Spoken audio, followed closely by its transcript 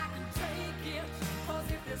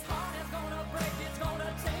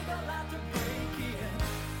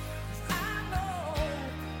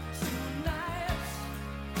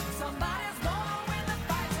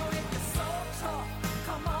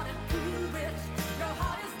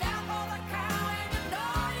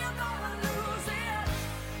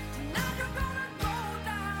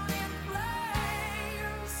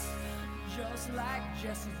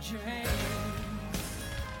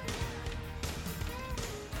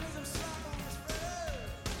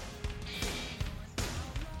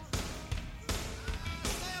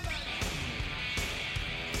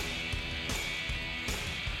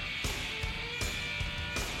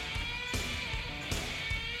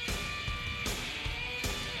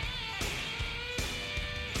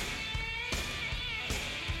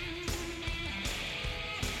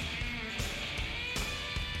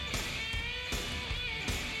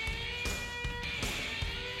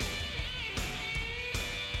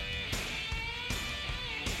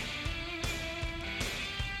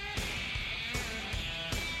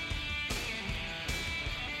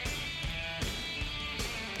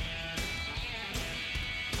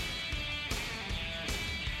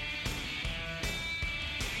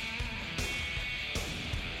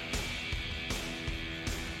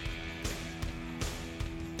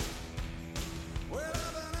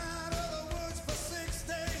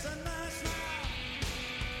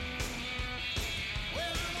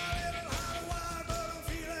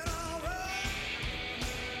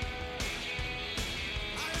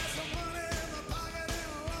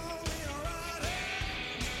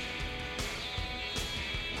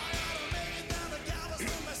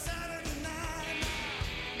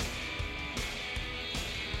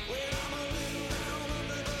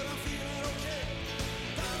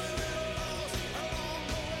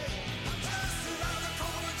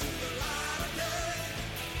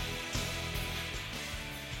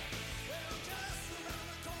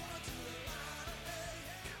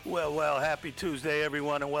Well, happy Tuesday,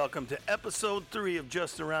 everyone, and welcome to episode 3 of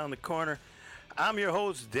Just Around the Corner. I'm your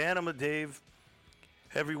host, DANIMA Dave.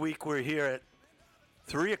 Every week we're here at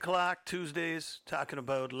 3 o'clock Tuesdays talking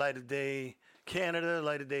about Light of Day Canada,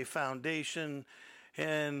 Light of Day Foundation,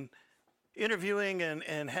 and interviewing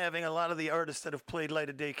and having a lot of the artists that have played Light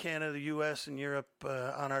of Day Canada, the U.S., and Europe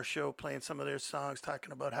on our show, playing some of their songs,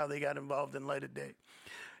 talking about how they got involved in Light of Day.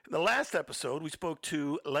 In the last episode, we spoke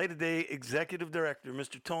to Light of Day Executive Director,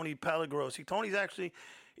 Mr. Tony Palagrosi. Tony's actually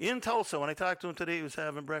in Tulsa. When I talked to him today, he was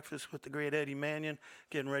having breakfast with the great Eddie Mannion,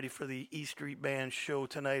 getting ready for the E Street Band show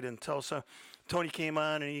tonight in Tulsa. Tony came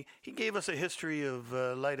on, and he gave us a history of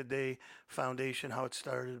Light of Day Foundation, how it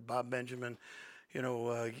started, Bob Benjamin,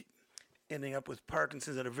 ending up with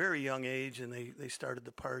Parkinson's at a very young age, and they started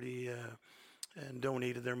the party and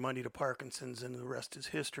donated their money to Parkinson's, and the rest is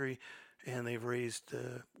history. And they've raised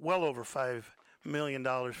well over $5 million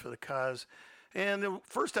for the cause. And the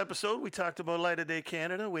first episode, we talked about Light of Day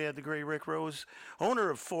Canada. We had the great Rick Rose,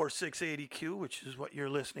 owner of 4680Q, which is what you're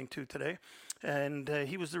listening to today. And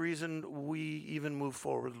he was the reason we even moved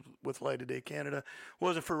forward with Light of Day Canada.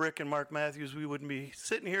 Wasn't for Rick and Mark Matthews, we wouldn't be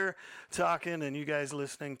sitting here talking and you guys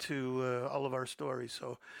listening to all of our stories.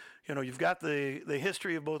 So, you've got the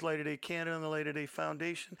history of both Light of Day Canada and the Light of Day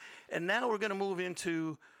Foundation. And now we're going to move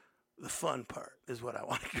into the fun part, is what I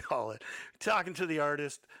want to call it. Talking to the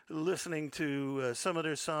artist, listening to some of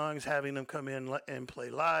their songs, having them come in and play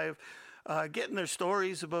live, getting their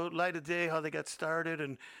stories about Light of Day, how they got started,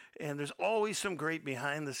 and there's always some great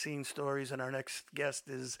behind-the-scenes stories, and our next guest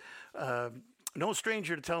is no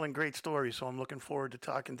stranger to telling great stories, so I'm looking forward to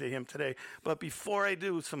talking to him today. But before I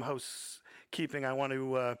do some housekeeping, I want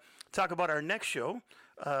to talk about our next show.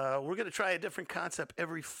 We're going to try a different concept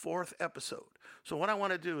every fourth episode. So what I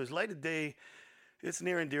want to do is Light of Day, it's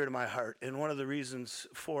near and dear to my heart. And one of the reasons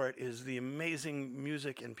for it is the amazing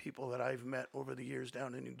music and people that I've met over the years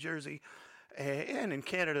down in New Jersey and in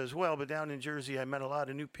Canada as well. But down in Jersey, I met a lot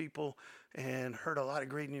of new people and heard a lot of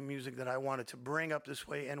great new music that I wanted to bring up this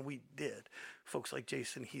way, and we did. Folks like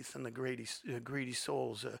Jason Heath and the Greedy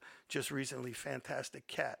Souls, just recently Fantastic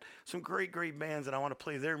Cat. Some great bands, and I want to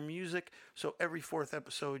play their music. So every fourth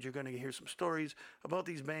episode, you're going to hear some stories about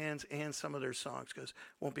these bands and some of their songs, because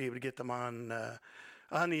won't be able to get them on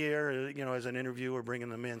the air, as an interview or bringing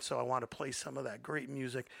them in. So I want to play some of that great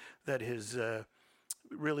music that has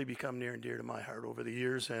really become near and dear to my heart over the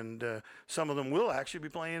years, and some of them will actually be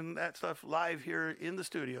playing that stuff live here in the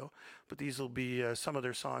studio, but these will be some of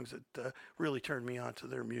their songs that really turned me on to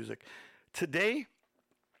their music. Today,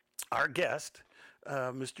 our guest,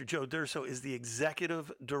 Mr. Joe D'Urso, is the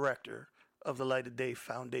executive director of the Light of Day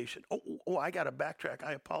Foundation. Oh, I got to backtrack.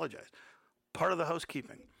 I apologize. Part of the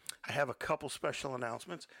housekeeping. I have a couple special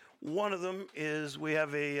announcements. One of them is we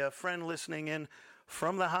have a friend listening in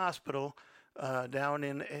from the hospital down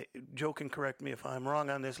in, Joe can correct me if I'm wrong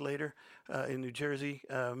on this later, in New Jersey,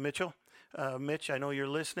 Mitchell. Mitch, I know you're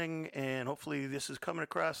listening, and hopefully this is coming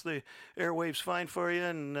across the airwaves fine for you,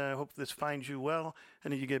 and I hope this finds you well,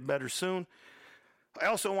 and that you get better soon. I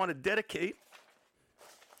also want to dedicate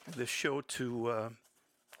this show to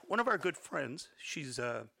one of our good friends. She's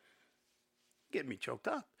getting me choked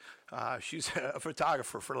up. She's a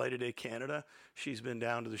photographer for Light of Day Canada. She's been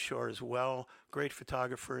down to the shore as well. Great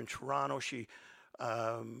photographer in Toronto. She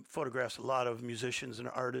photographs a lot of musicians and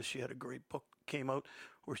artists. She had a great book came out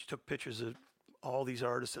where she took pictures of all these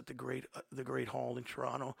artists at the Great Hall in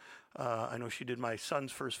Toronto. I know she did my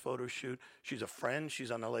son's first photo shoot. She's a friend.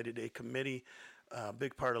 She's on the Light of Day committee.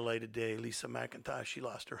 Big part of Light of Day. Lisa McIntosh. She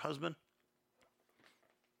lost her husband.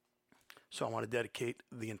 So I want to dedicate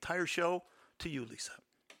the entire show to you, Lisa.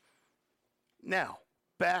 Now,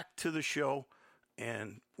 back to the show.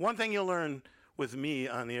 And one thing you'll learn with me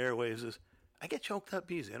on the airwaves is I get choked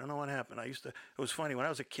up easy. I don't know what happened. It was funny. When I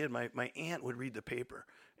was a kid, my aunt would read the paper,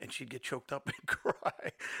 and she'd get choked up and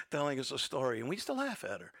cry, telling us a story. And we used to laugh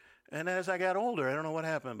at her. And as I got older, I don't know what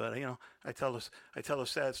happened, but, I tell a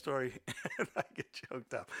sad story, and I get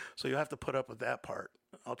choked up. So you have to put up with that part.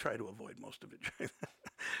 I'll try to avoid most of it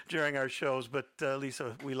during our shows. But,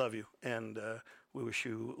 Lisa, we love you, and we wish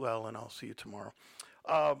you well, and I'll see you tomorrow.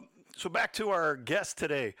 So back to our guest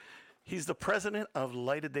today. He's the president of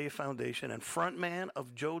Light of Day Foundation and frontman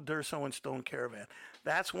of Joe D'Urso and Stone Caravan.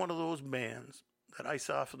 That's one of those bands that I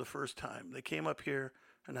saw for the first time. They came up here,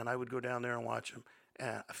 and then I would go down there and watch them,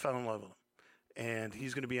 and I fell in love with them. And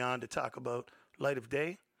he's going to be on to talk about Light of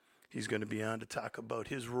Day. He's going to be on to talk about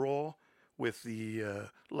his role with the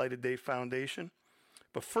Light of Day Foundation.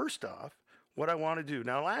 But first off, what I want to do.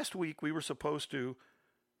 Now, last week we were supposed to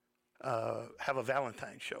have a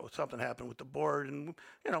Valentine show. Something happened with the board, and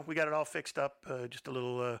we got it all fixed up. Just a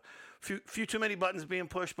little, few too many buttons being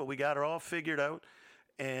pushed, but we got it all figured out.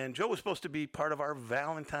 And Joe was supposed to be part of our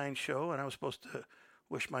Valentine show, and I was supposed to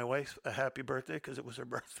wish my wife a happy birthday because it was her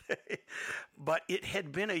birthday. But it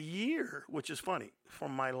had been a year, which is funny,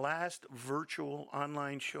 from my last virtual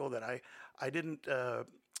online show that I didn't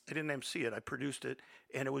MC it. I produced it,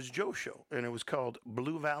 and it was Joe's show, and it was called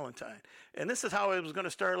Blue Valentine. And this is how it was going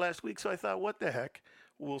to start last week, so I thought, what the heck?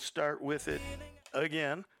 We'll start with it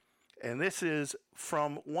again. And this is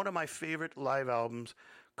from one of my favorite live albums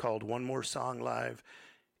called One More Song Live.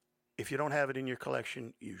 If you don't have it in your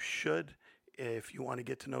collection, you should. If you want to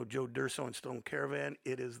get to know Joe D'Urso and Stone Caravan,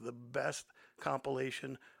 it is the best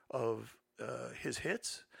compilation of his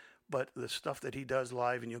hits, but the stuff that he does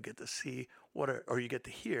live, and you'll get to see you get to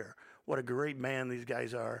hear what a great band these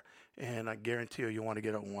guys are, and I guarantee you want to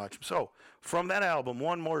get out and watch them. So, from that album,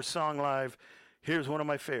 One More Song Live, here's one of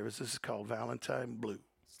my favorites. This is called Valentine Blue.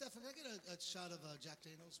 Steph, can I get a shot of Jack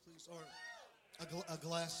Daniels, please? Or a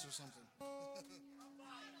glass or something?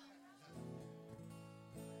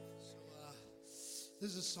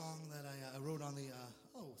 This is a song that I wrote on the,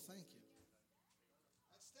 thank you.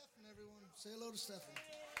 That's Stephen, everyone. Say hello to Stephen.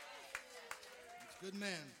 He's a good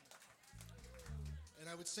man. And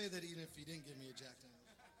I would say that even if he didn't give me a Jack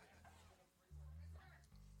Daniels.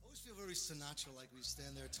 I always feel very Sinatra, like we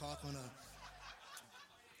stand there talk on a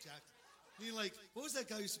Jack. I mean, like, what was that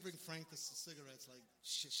guy who used to bring Frank the cigarettes, like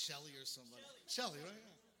Shelley or somebody? Shelley, right? Yeah.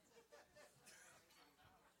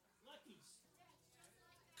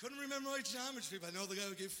 Couldn't remember my geometry, but I know the guy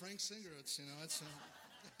who gave Frank cigarettes, that's...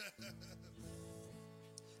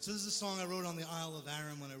 So this is a song I wrote on the Isle of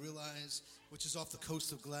Arran when I realized, which is off the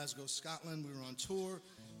coast of Glasgow, Scotland. We were on tour,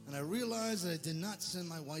 and I realized that I did not send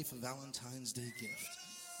my wife a Valentine's Day gift.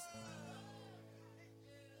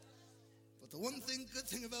 But the one good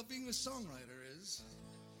thing about being a songwriter is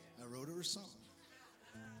I wrote her a song.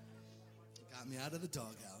 It got me out of the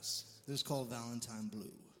doghouse. It was called Valentine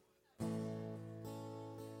Blue.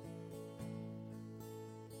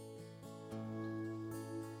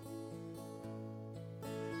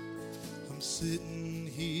 Sitting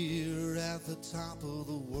here at the top of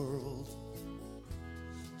the world,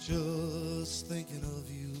 just thinking of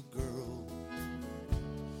you, girl.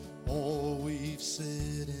 All we've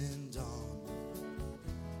said and done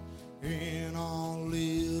in our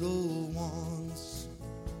little ones.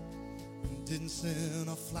 Didn't send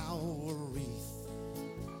a flower wreath,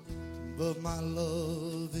 but my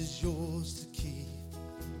love is yours to keep.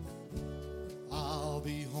 I'll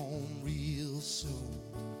be home real soon.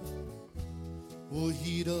 We'll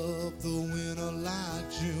heat up the winter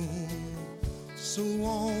like June. So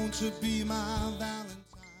won't you be my Valentine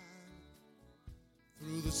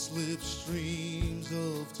through the slipstreams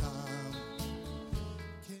of time?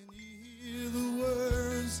 Can you hear the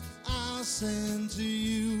words I send to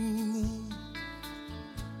you?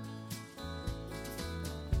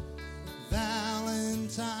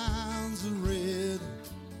 Valentines are red,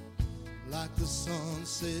 like the sun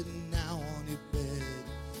sitting now on your bed.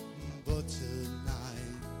 But tonight,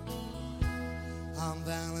 I'm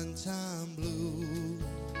Valentine Blue.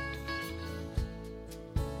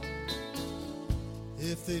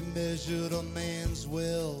 If they measured a man's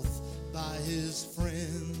wealth by his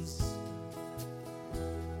friends,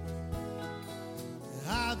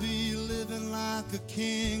 I'd be living like a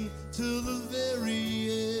king till the very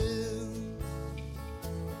end.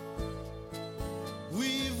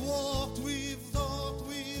 We've walked, we've thought,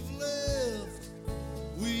 we've left,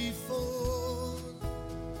 we fought,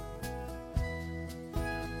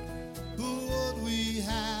 but what we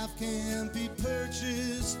have can't be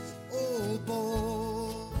purchased or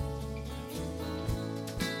bought.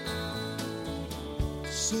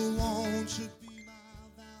 So won't you be my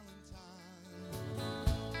Valentine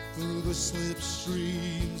through the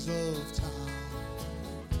slipstreams of time?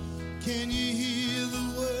 Can you hear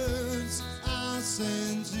the words I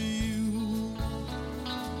send to you?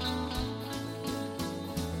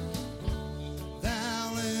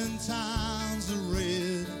 Valentines are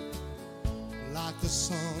red, like the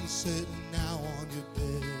sun sitting now on your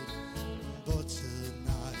bed. But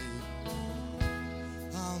tonight,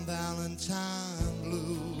 I'm Valentine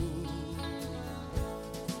Blue.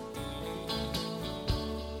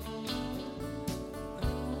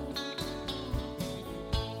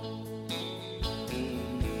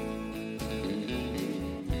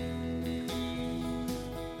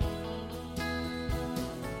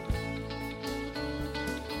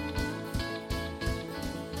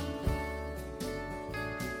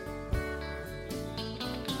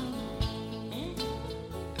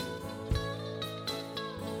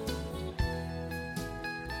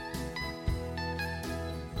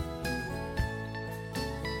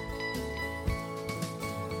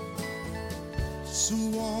 So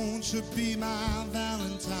won't you be my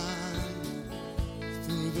Valentine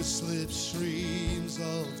through the slipstreams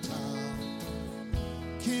of time?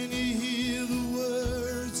 Can you hear the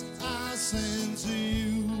words I send to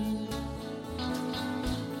you?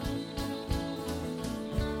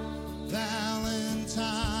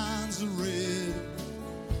 Valentines are red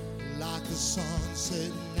like the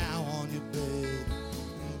sunset now on your bed,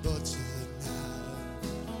 but tonight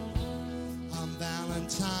I'm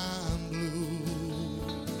Valentine Blue.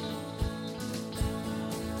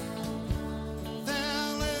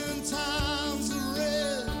 Valentines are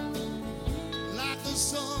red like the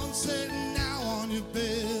sunset now on your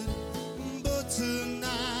bed, but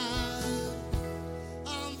tonight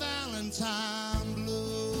I'm Valentine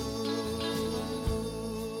Blue.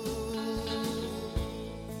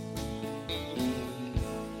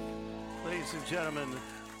 Ladies and gentlemen,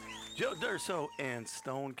 Joe D'Urso and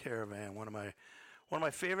Stone Caravan, one of my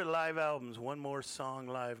favorite live albums. One More Song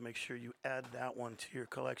Live. Make sure you add that one to your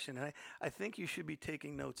collection. And I think you should be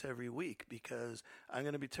taking notes every week, because I'm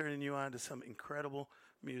going to be turning you on to some incredible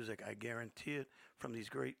music. I guarantee it, from these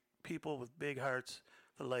great people with big hearts,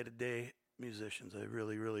 the Light of Day musicians. I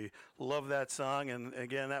really, really love that song. And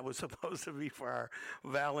again, that was supposed to be for our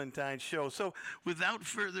Valentine's show. So without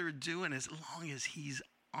further ado, and as long as he's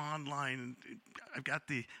online, I've got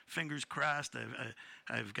the fingers crossed.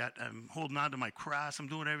 I'm holding on to my cross. I'm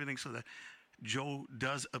doing everything so that Joe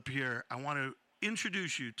does appear. I want to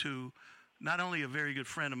introduce you to not only a very good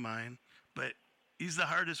friend of mine, but he's the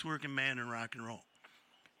hardest working man in rock and roll.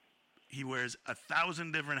 He wears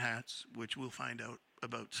 1,000 different hats, which we'll find out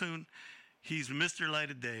about soon. He's Mr. Light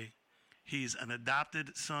of Day. He's an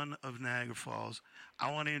adopted son of Niagara Falls. I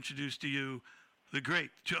want to introduce to you the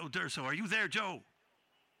great Joe D'Urso. Are you there, Joe?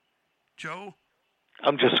 Joe?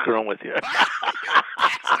 I'm just screwing with you.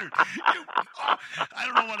 Bastard. I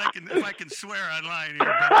don't know if I can swear online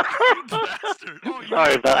here, but you bastard. Oh,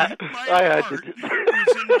 Sorry about that. My heart was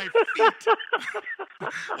in my feet.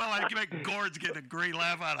 Well, I bet Gord's getting a great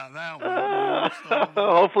laugh out of that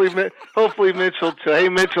one. Hopefully Mitchell too. Hey,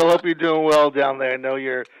 Mitchell, hope you're doing well down there. I know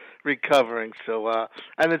you're recovering. So,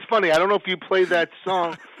 and it's funny. I don't know if you played that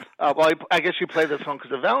song. Well, I guess you played that song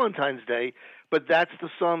because of Valentine's Day. But that's the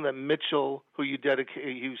song that Mitchell, who you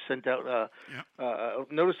sent out.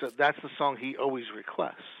 Notice that that's the song he always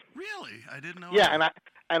requests. Really, I didn't know. Yeah,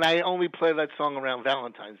 and I only play that song around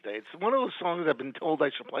Valentine's Day. It's one of those songs I've been told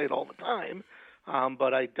I should play it all the time,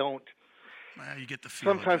 but I don't. Well, you get the feel.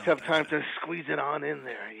 Sometimes have time to squeeze it on in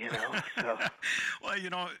there, So.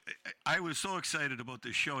 Well, I was so excited about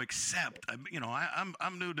this show, except I'm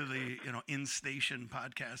new to the in-station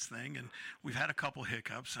podcast thing, and we've had a couple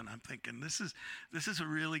hiccups, and I'm thinking this is a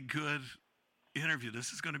really good interview.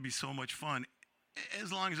 This is going to be so much fun,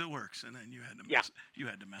 as long as it works. And then you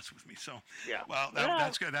had to mess with me. So well,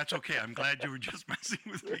 that's good. That's okay. I'm glad you were just messing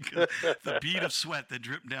with me, because the bead of sweat that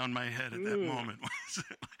dripped down my head at that moment was.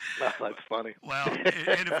 That's funny. Well,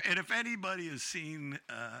 and if anybody has seen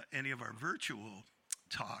any of our virtual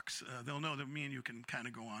talks, they'll know that me and you can kind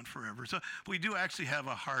of go on forever. So we do actually have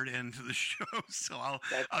a hard end to the show. So I'll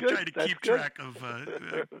try to keep track of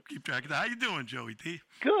that. How you doing, Joey D?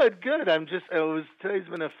 Good. Today's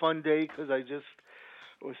been a fun day because I just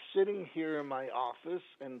was sitting here in my office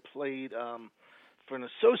and played for an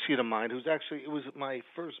associate of mine it was my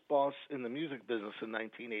first boss in the music business in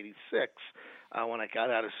 1986. When I got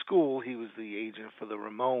out of school, he was the agent for the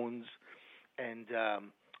Ramones, and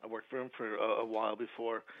I worked for him for a while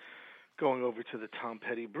before going over to the Tom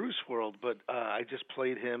Petty Bruce world. But I just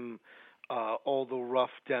played him all the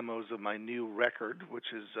rough demos of my new record,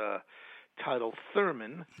 which is titled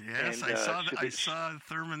Thurman. Yes, and, I saw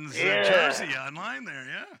Thurman's jersey online there,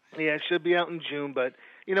 Yeah, it should be out in June, but,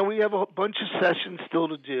 we have a bunch of sessions still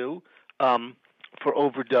to do for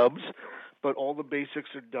overdubs, but all the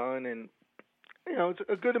basics are done, and,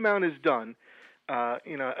 a good amount is done.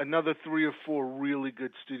 Another 3 or 4 really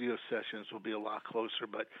good studio sessions will be a lot closer,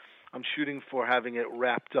 but I'm shooting for having it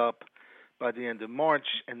wrapped up by the end of March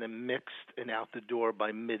and then mixed and out the door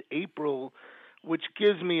by mid-April, which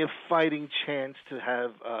gives me a fighting chance to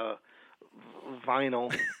have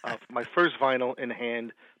vinyl, my first vinyl in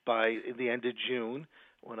hand by the end of June,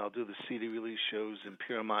 when I'll do the CD release shows in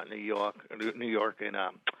Piermont, New York, and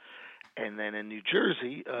then in New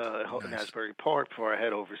Jersey, in Asbury Park, before I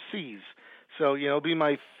head overseas. So, it'll be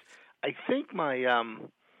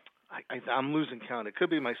I'm losing count. It could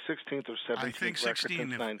be my 16th or 17th I think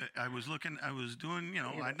 16. I was doing,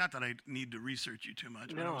 not that I need to research you too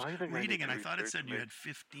much, but I was reading, and I thought it said you had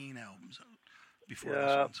 15 albums out before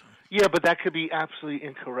this one. So. Yeah, but that could be absolutely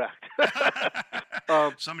incorrect.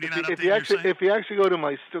 Somebody not updated your site? If you actually go to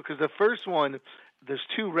my, because the first one there's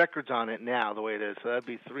 2 records on it now, the way it is. So that'd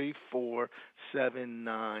be 3, 4, 7,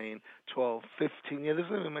 9, 12, 15. Yeah, this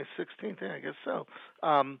is my 16th thing, I guess so.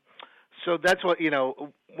 So that's what,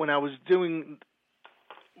 when I was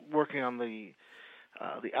working on the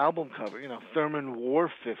album cover, Thurman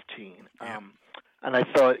wore 15. And I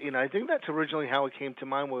thought, I think that's originally how it came to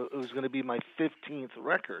mind. It was going to be my 15th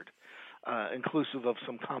record, inclusive of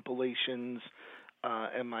some compilations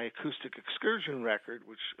and my acoustic excursion record,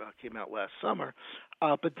 which came out last summer.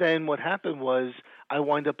 But then what happened was I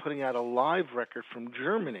wound up putting out a live record from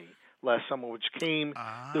Germany last summer, which came.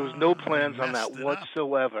 There was no plans on that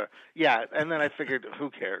whatsoever. Yeah, and then I figured,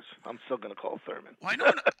 who cares? I'm still going to call Thurman. Well,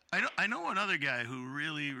 I know another guy who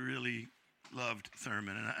really, really loved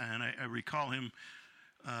Thurman, and I recall him.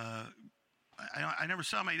 I never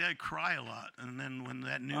saw my dad cry a lot, and then when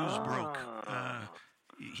that news broke,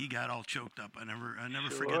 he got all choked up. I never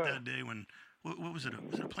forget that day when. What was it?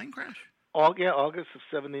 Was it a plane crash? August of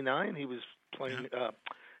 '79. He was playing.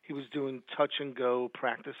 He was doing touch and go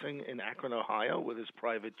practicing in Akron, Ohio, with his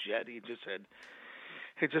private jet. He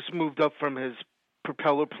had just moved up from his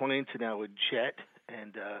propeller plane to now a jet,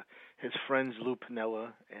 and his friends Lou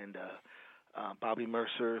Piniella and Bobby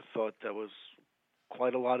Mercer thought that was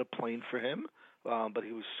quite a lot of plane for him, but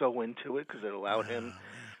he was so into it because it allowed him.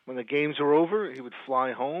 When the games were over, he would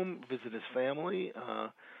fly home, visit his family,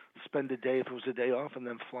 spend a day if it was a day off, and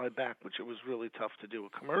then fly back, which it was really tough to do a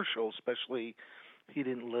commercial, especially he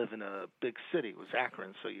didn't live in a big city. It was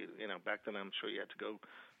Akron, so back then I'm sure you had to go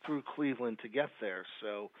through Cleveland to get there.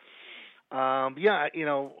 So I'm in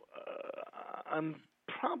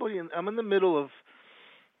the middle of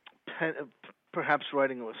perhaps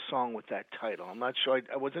writing a song with that title. I'm not sure.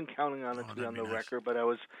 I wasn't counting on it to be on the record, but I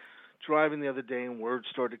was driving the other day and words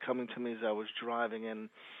started coming to me as I was driving, and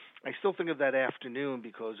I still think of that afternoon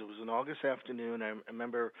because it was an August afternoon. I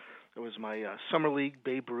remember it was my summer league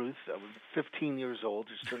Babe Ruth. I was 15 years old,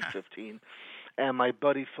 just turned 15, and my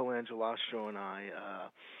buddy Phil Angelastro and I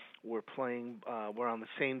were playing. We're on the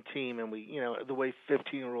same team, and we, the way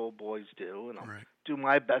 15-year-old boys do, and I'll do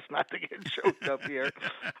my best not to get choked up here.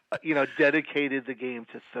 Dedicated the game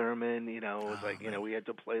to Thurman. It was we had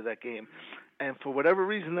to play that game, and for whatever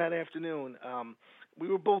reason that afternoon. We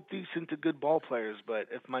were both decent to good ball players, but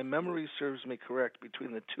if my memory serves me correct,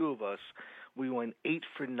 between the two of us, we went 8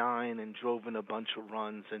 for 9 and drove in a bunch of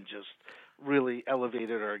runs and just really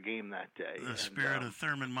elevated our game that day. The spirit of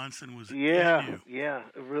Thurman Munson was in you. Yeah,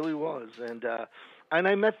 it really was. And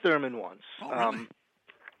I met Thurman once. Oh,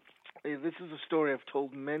 really? This is a story I've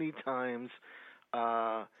told many times.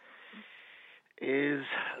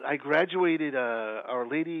 I graduated Our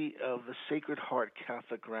Lady of the Sacred Heart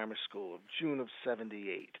Catholic Grammar School of June of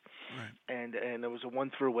 '78, and there was a 1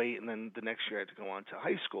 through 8, and then the next year I had to go on to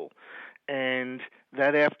high school. And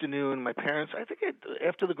that afternoon, my parents, I think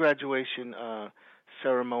after the graduation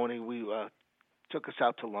ceremony, we took us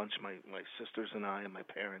out to lunch, my sisters and I and my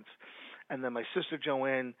parents, and then my sister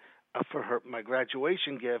Joanne, for my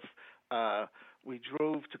graduation gift. We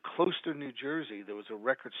drove to Closter, New Jersey. There was a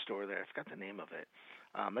record store there. I forgot the name of it.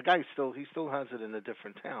 The guy still has it in a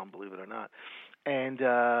different town, believe it or not. And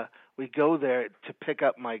we go there to pick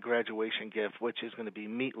up my graduation gift, which is going to be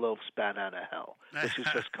Meatloaf's "Bat Out of Hell," which has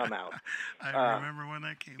just come out. I remember when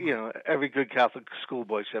that came out. Every good Catholic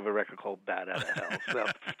schoolboy should have a record called "Bat Out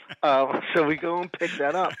of Hell." So we go and pick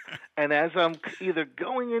that up. And as I'm either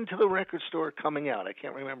going into the record store or coming out, I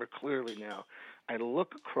can't remember clearly now, I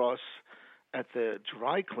look across at the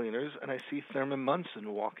dry cleaners, and I see Thurman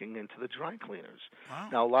Munson walking into the dry cleaners. Wow.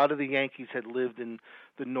 Now, a lot of the Yankees had lived in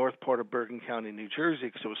the north part of Bergen County, New Jersey,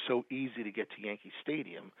 because it was so easy to get to Yankee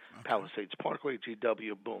Stadium. Okay. Palisades Parkway,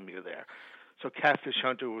 GW, boom, you're there. So Catfish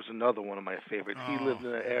Hunter was another one of my favorites. He lived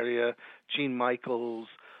in the area. Gene Michaels,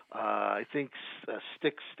 I think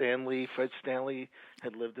Fred Stanley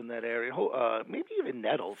had lived in that area. Maybe even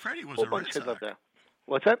Nettles. Freddie was a Red Sox. There.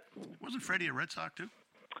 What's that? Wasn't Freddie a Red Sox, too?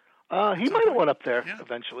 He might have went up there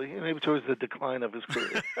eventually, maybe towards the decline of his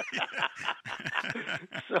career.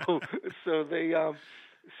 So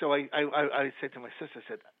I said to my sister, I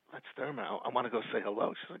said, "That's Thurman. I want to go say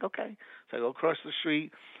hello." She's like, "Okay." So I go across the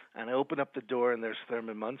street, and I open up the door, and there's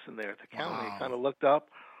Thurman Munson there at the counter. Wow. He kind of looked up,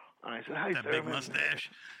 and I said, "Hi, that Thurman." Big mustache.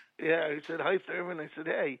 Yeah, he said, "Hi, Thurman." I said,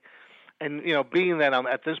 "Hey." And, being that I'm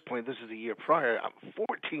at this point, this is a year prior, I'm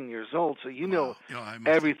 14 years old, so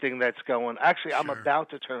everything that's going. Actually, I'm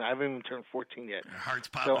about to turn. I haven't even turned 14 yet. Your heart's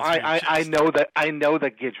popping. So I know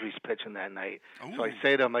that Guidry's pitching that night. Ooh. So I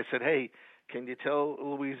say to him, I said, "Hey, can you tell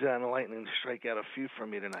Louisiana Lightning to strike out a few for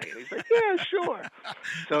me tonight?" And he's like, "Yeah, sure."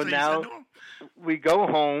 So now we go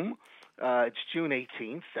home. It's June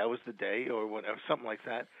 18th. That was the day, or whatever, something like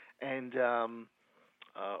that. And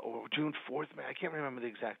or June 4th, man. I can't remember the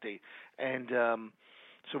exact date. And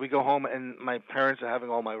so we go home, and my parents are having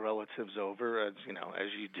all my relatives over, as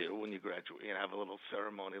you do when you graduate. You have a little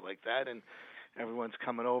ceremony like that, and everyone's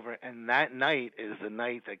coming over. And that night is the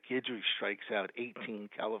night that Guidry strikes out 18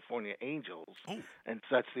 California Angels and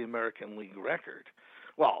sets the American League record.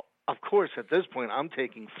 Well, of course, at this point, I'm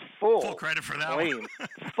taking full credit for that claim.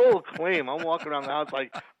 Full claim. I'm walking around the house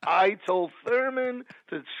like, I told Thurman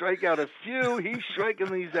to strike out a few. He's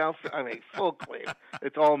striking these out. Full claim.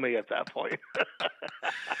 It's all me at that point.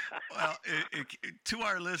 Well, to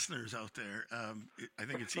our listeners out there, I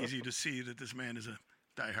think it's easy to see that this man is a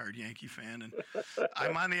diehard Yankee fan, and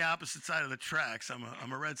I'm on the opposite side of the tracks.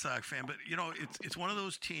 I'm a Red Sox fan, but it's one of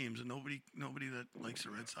those teams, and nobody that likes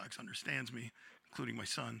the Red Sox understands me, including my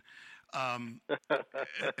son,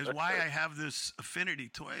 is why I have this affinity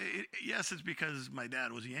to it. Yes, it's because my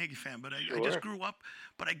dad was a Yankee fan, but I just grew up.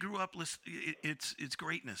 But I grew up it's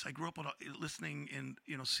greatness. I grew up listening and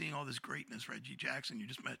seeing all this greatness. Reggie Jackson, you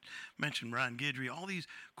just mentioned Ron Guidry, all these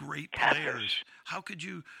great players. How could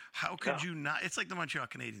you not? It's like the Montreal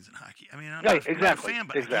Canadiens in hockey. I mean, I'm not a fan,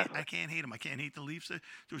 but I can't hate them. I can't hate the Leafs.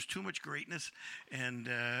 There's too much greatness, and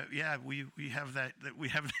we have that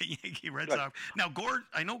Yankee Red Sox. Now, Gord,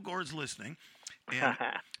 I know Gord's listening, and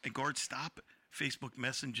Gord, stop Facebook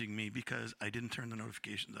messaging me because I didn't turn the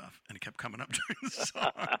notifications off, and it kept coming up during the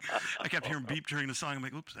song. I kept hearing beep during the song. I'm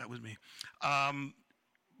like, oops, that was me.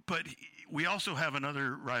 But we also have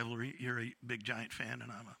another rivalry. You're a big Giant fan,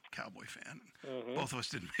 and I'm a Cowboy fan. Mm-hmm. Both of us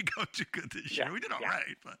didn't make out too good this year. We did all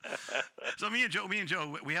right. But so me and Joe,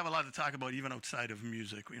 we have a lot to talk about, even outside of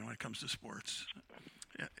music. When it comes to sports.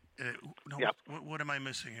 What am I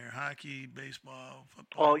missing here? Hockey, baseball,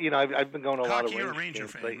 football? Well, I've been going to a lot of Ranger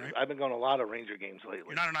games fan, lately. Right? I've been going to a lot of Ranger games lately.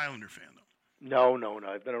 You're not an Islander fan, though. No.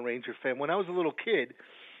 I've been a Ranger fan. When I was a little kid,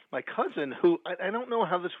 my cousin, who I don't know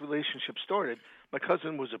how this relationship started. My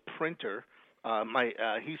cousin was a printer.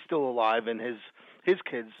 He's still alive, and his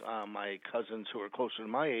kids, my cousins who are closer to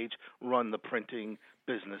my age, run the printing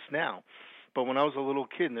business now. But when I was a little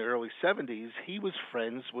kid in the early 70s, he was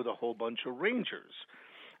friends with a whole bunch of Rangers.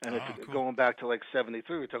 And cool. Going back to like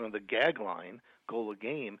 73, we're talking the gag line, goal a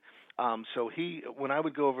game. So when I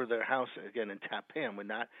would go over to their house, again in Tappan,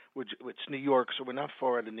 it's New York, so we're not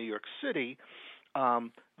far out of New York City,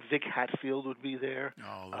 Vic Hatfield would be there,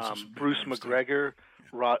 Bruce McGregor,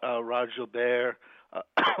 Rod Gilbert,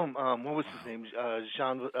 what was his name,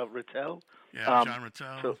 Jean Rattel? Yeah, Jean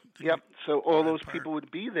Rattel. So all those people would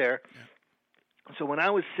be there. Yeah. So when I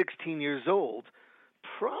was 16 years old,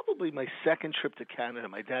 probably my second trip to Canada,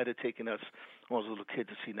 my dad had taken us when I was a little kid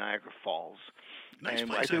to see Niagara Falls. Nice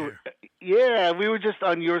place there. Yeah, we were just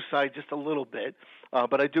on your side just a little bit,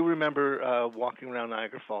 but I do remember walking around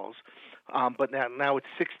Niagara Falls. But now at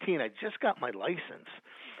 16, I just got my license,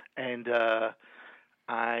 and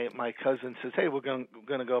my cousin says, "Hey, we're going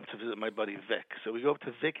to go up to visit my buddy Vic." So we go up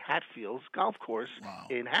to Vic Hatfield's golf course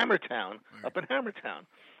in Hammertown, up in Hammertown.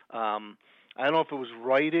 I don't know if it was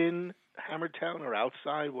right in Hammertown or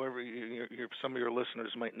outside, wherever some of your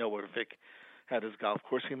listeners might know where Vic had his golf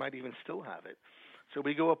course. He might even still have it. So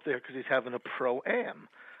we go up there because he's having a pro-am.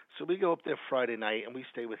 So we go up there Friday night, and we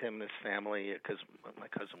stay with him and his family because my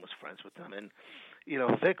cousin was friends with them. And,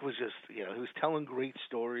 Vic was just, he was telling great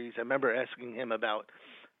stories. I remember asking him about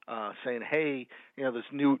saying, hey,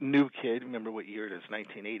 this new kid, remember what year it is,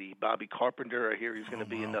 1980, Bobby Carpenter, I hear he's going to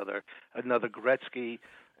be another Gretzky.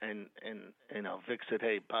 And Vic said,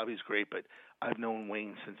 "Hey, Bobby's great, but I've known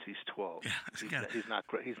Wayne since he's 12. Yeah, he's not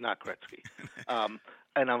Gretzky."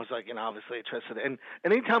 And I was like, obviously I trusted it. And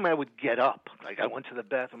anytime I would get up, like I went to the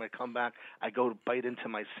bathroom, I come back, I go to bite into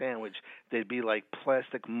my sandwich, there'd be like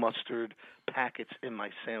plastic mustard packets in my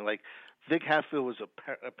sandwich. Like Vic Hatfield was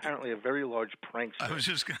apparently a very large prankster. I was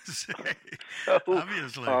just going to say,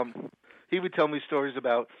 obviously. He would tell me stories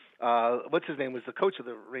about what's his name was the coach of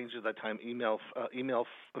the Rangers at that time, Emil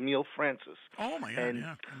Francis. Oh my God!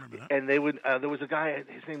 Yeah, I remember that. And they would. There was a guy.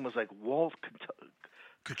 His name was like Walt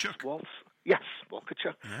Kachuk. Walt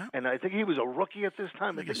Kachuk. Yeah. And I think he was a rookie at this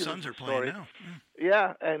time. I think his sons are playing now.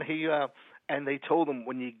 Yeah, and he. And they told him,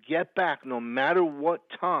 when you get back, no matter what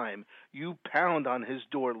time, you pound on his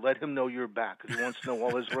door, let him know you're back, because he wants to know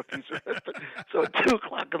all his rookies are. So at 2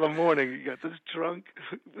 o'clock in the morning, you got this drunk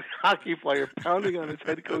hockey player pounding on his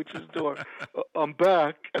head coach's door. I'm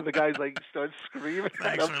back. And the guy's like, starts screaming.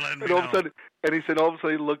 Thanks for letting me know. And he said, all of a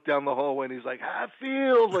sudden, he looked down the hallway, and he's like,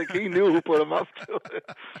 Hatfield. Like, he knew who put him up to it.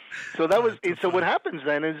 So that was. So what happens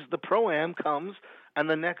then is the Pro-Am comes, and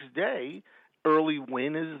the next day, Early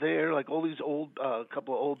Wynn is there, like all all these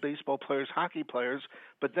couple of old baseball players, hockey players.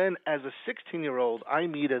 But then, as a 16-year-old, I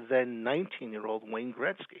meet a then 19-year-old Wayne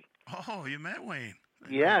Gretzky. Oh, you met Wayne.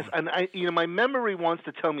 Yes, and my memory wants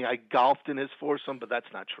to tell me I golfed in his foursome, but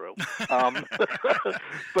that's not true.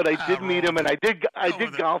 But I did meet him, and I did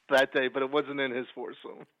golf that day, but it wasn't in his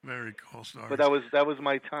foursome. Very cool story. But that was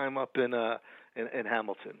my time up in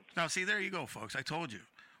Hamilton. Now, see, there you go, folks. I told you,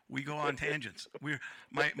 we go on tangents.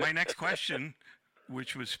 My next question,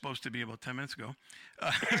 which was supposed to be about 10 minutes ago.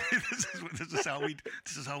 This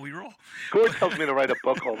is how we roll. Gord tells me to write a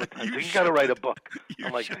book all the time. You got to write a book.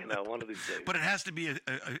 I'm like, I know, one of these days. But it has to be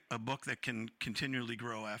a book that can continually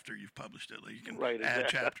grow after you've published it. Like you can add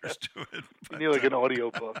exactly. chapters to it. But, you need like an audio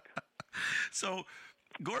book. So,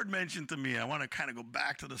 Gord mentioned to me, I want to kind of go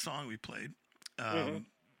back to the song we played,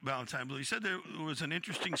 Valentine Blue. He said there was an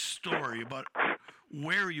interesting story about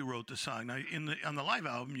where you wrote the song. Now, on the live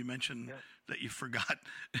album, you mentioned that you forgot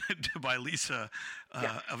to buy Lisa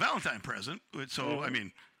a Valentine present. So, I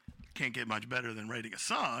mean, can't get much better than writing a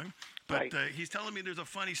song. But he's telling me there's a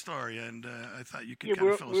funny story, and I thought you could kind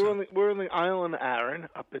of fill us in. We're on the Island of Arran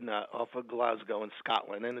up in off of Glasgow in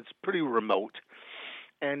Scotland, and it's pretty remote.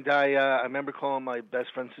 And I remember calling my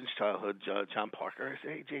best friend since childhood, John Parker. I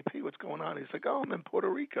said, "Hey, JP, what's going on?" He's like, "Oh, I'm in Puerto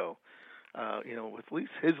Rico, with Lisa.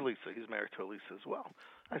 His Lisa. He's married to a Lisa as well."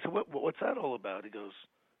 I said, "What's that all about?" He goes,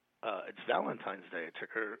 "It's Valentine's Day. I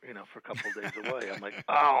took her, for a couple of days away." I'm like,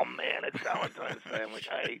 "Oh man, it's Valentine's Day." I'm like,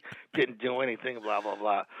 "I didn't do anything, blah blah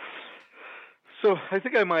blah." So I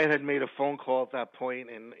think I might have made a phone call at that point,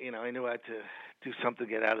 and I knew I had to do something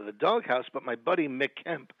to get out of the doghouse. But my buddy Mick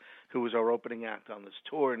Kemp, who was our opening act on this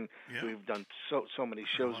tour, and we've done so many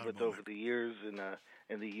shows with over the years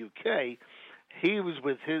in the UK, he was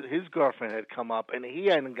with his girlfriend had come up, and he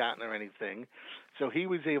hadn't gotten her anything, so he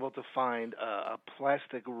was able to find a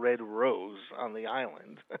plastic red rose on the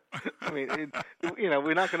island. I mean,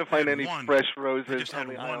 we're not going to find any fresh roses on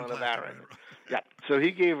the island of Arran. Yeah, so he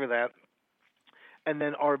gave her that. And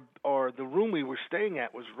then the room we were staying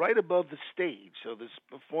at was right above the stage. So this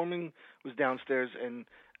performing was downstairs, and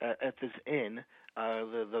at this inn,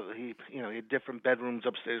 he had different bedrooms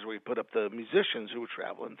upstairs where he put up the musicians who were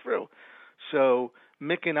traveling through. So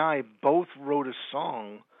Mick and I both wrote a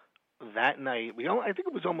song that night. I think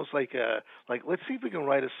it was almost like let's see if we can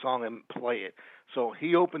write a song and play it. So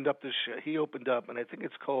he opened up and I think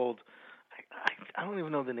it's called. I don't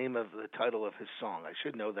even know the name of the title of his song. I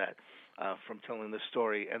should know that from telling the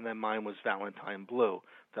story. And then mine was Valentine Blue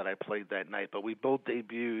that I played that night. But we both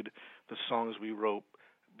debuted the songs we wrote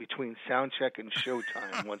between soundcheck and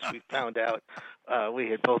showtime once we found out we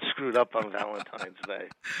had both screwed up on Valentine's Day.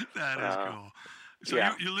 That is cool. So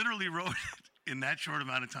you literally wrote it in that short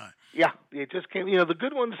amount of time. Yeah, it just came. The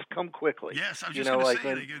good ones come quickly. Yes, I was just going to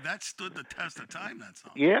say that stood the test of time. That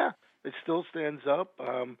song. Yeah, it still stands up.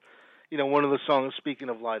 One of the songs, speaking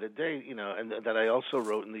of Light of Day, and that I also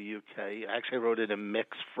wrote in the UK. Actually, I wrote it in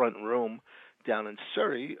Mick's front room down in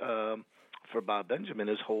Surrey for Bob Benjamin,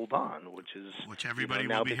 is Hold On, which everybody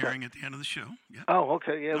will be hearing at the end of the show. Yeah. Oh,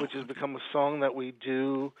 okay, yeah, which has become a song that we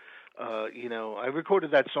do. I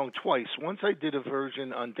recorded that song twice. Once I did a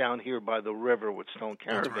version on Down Here by the River with Stone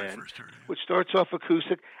Caravan, which starts off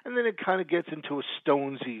acoustic, and then it kind of gets into a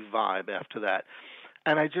Stonesy vibe after that.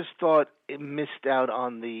 And I just thought it missed out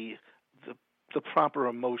on the proper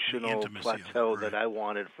emotional plateau that I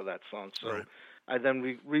wanted for that song. So I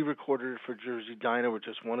then re-recorded it for Jersey Diner with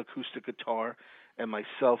just one acoustic guitar, and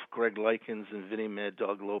myself, Greg Likens, and Vinny Mad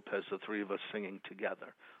Dog Lopez, the three of us singing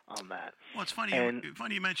together on that. Well, it's funny.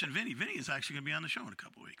 Funny you mentioned Vinny. Vinny is actually going to be on the show in a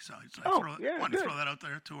couple of weeks. So I wanted to throw that out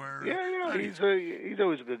there to our. Yeah, he's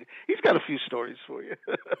always a good. He's got a few stories for you.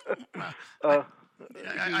 I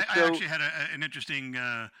actually had an interesting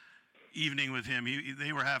evening with him.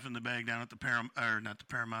 They were half in the bag down at the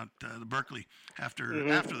the Berkeley after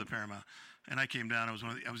the Paramount, and I came down. I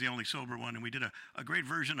was the only sober one, and we did a great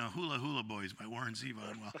version of Hula Hula Boys by Warren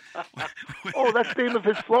Zevon. Oh, that's the name of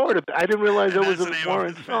his Florida. I didn't realize that was a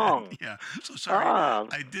Warren song. Yeah, so sorry.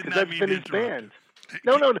 I did not mean to interrupt. Band.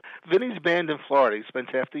 No. Vinny's band in Florida. He spends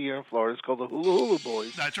half the year in Florida. It's called the Hula Hula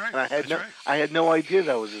Boys. That's right. And I had no idea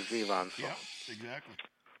that was a Zevon song. Yeah, exactly.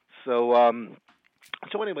 So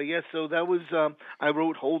anyway, so that was I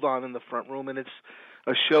wrote Hold On in the front room, and it's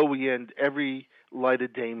a show we end every Light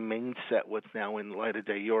of Day main set with now in Light of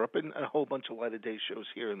Day Europe, and a whole bunch of Light of Day shows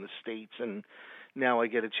here in the States. And now I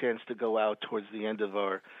get a chance to go out towards the end of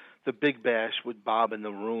the Big Bash with Bob in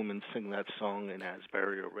the room and sing that song in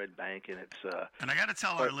Asbury or Red Bank, and it's. And I got to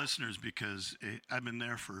tell our listeners, because I've been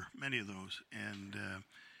there for many of those, and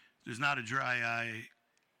there's not a dry eye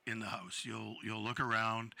in the house. You'll look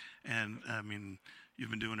around, and I mean, you've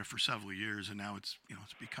been doing it for several years, and now it's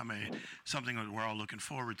it's become something that we're all looking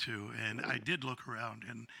forward to. And I did look around,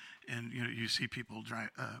 and you see people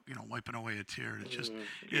wiping away a tear. It's just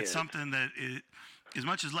it's something that as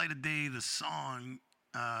much as Light of Day, the song.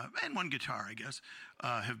 And one guitar, I guess,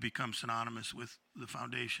 have become synonymous with the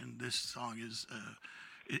foundation. This song is,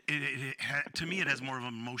 to me, it has more of an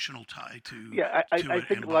emotional tie to. Yeah, I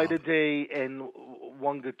think Light of Day and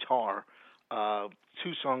one guitar,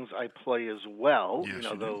 two songs I play as well. Yes,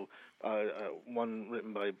 though one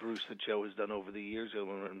written by Bruce that Joe has done over the years, the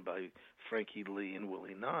other one written by Frankie Lee and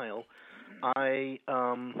Willie Nile. I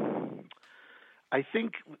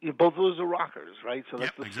think both of those are rockers, right? So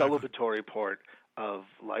that's the celebratory part of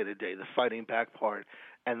Light of Day, the fighting back part,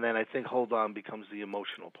 and then I think Hold On becomes the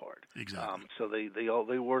emotional part. Exactly. So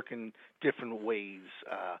they work in different ways,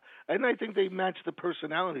 and I think they match the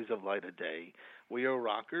personalities of Light of Day. We are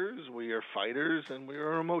rockers, we are fighters, and we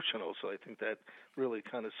are emotional. So I think that really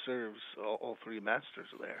kind of serves all three masters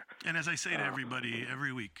there. And as I say to everybody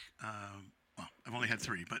every week. Well, I've only had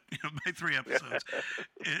 3, but by 3 episodes,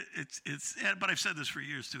 it's. But I've said this for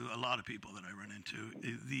years to a lot of people that I run into.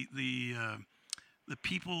 The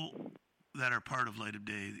people that are part of Light of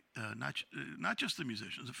Day, not just the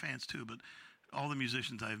musicians, the fans too, but all the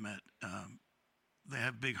musicians I've met, they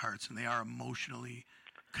have big hearts and they are emotionally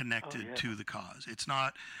connected to the cause. It's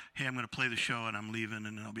not, hey, I'm going to play the show and I'm leaving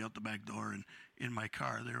and then I'll be out the back door and in my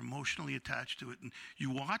car. They're emotionally attached to it, and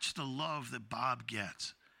you watch the love that Bob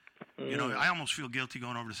gets. I almost feel guilty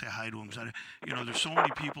going over to say hi to him. There's so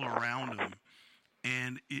many people around him,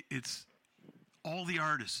 and it's all the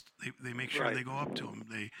artists. They make sure they go up to him.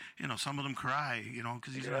 They, some of them cry,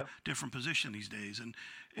 because he's in a different position these days,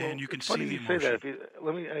 and you can see the emotion. Say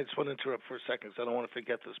that. I just want to interrupt for a second because I don't want to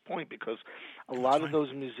forget this point, because a lot of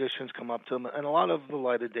those musicians come up to him, and a lot of the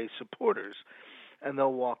Light of Day supporters, and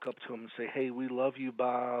they'll walk up to him and say, "Hey, we love you,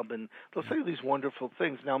 Bob," and they'll say these wonderful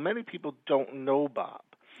things. Now, many people don't know Bob.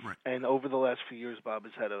 Right. And over the last few years, Bob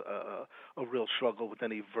has had a real struggle with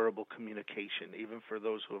any verbal communication. Even for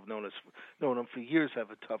those who have known him for years, have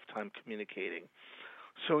a tough time communicating.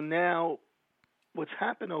 So now, what's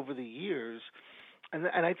happened over the years, and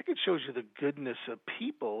I think it shows you the goodness of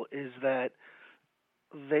people, is that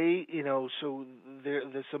they, so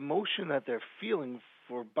this emotion that they're feeling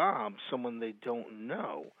for Bob, someone they don't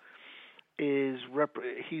know, he's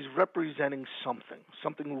representing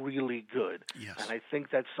something really good. Yes. And I think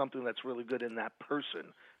that's something that's really good in that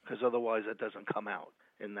person, because otherwise it doesn't come out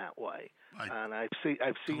in that way. And I've seen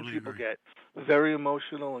totally people agree. get very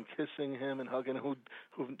emotional and kissing him and hugging him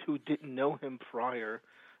who didn't know him prior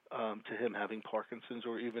to him having Parkinson's,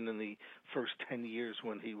 or even in the first 10 years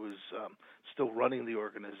when he was still running the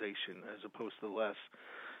organization, as opposed to the last.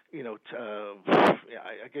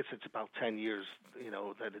 I guess it's about 10 years,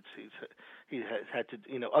 that he has had to,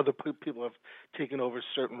 other people have taken over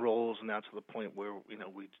certain roles now to the point where,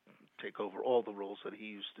 we take over all the roles that he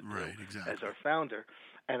used to do as our founder.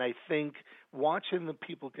 And I think watching the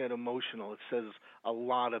people get emotional, it says a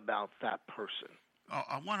lot about that person.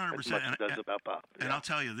 100%. As much as it does about Bob. And I'll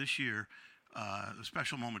tell you, this year, a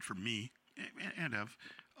special moment for me and Ev,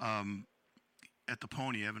 at the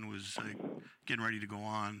Pony, Evan was getting ready to go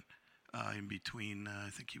on in between. I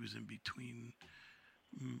think he was in between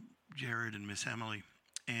Jared and Miss Emily,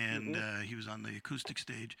 and he was on the acoustic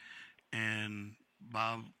stage, and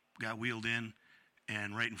Bob got wheeled in,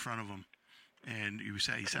 and right in front of him, and he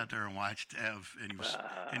sat there and watched Ev, and he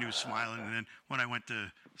was smiling. And then when I went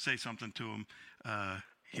to say something to him,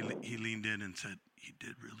 he leaned in and said, "He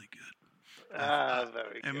did really good."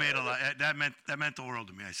 Very good. It made a lot. That meant the world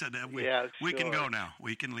to me. I said that we can go now.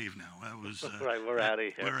 We can leave now. That was right. We're out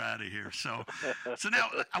of here. We're out of here. So now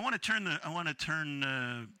I want to turn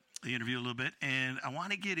the interview a little bit, and I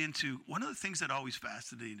want to get into one of the things that always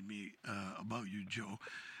fascinated me about you, Joe.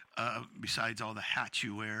 Besides all the hats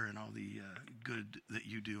you wear and all the good that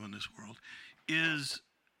you do in this world, is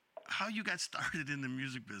how you got started in the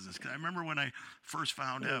music business. Because I remember when I first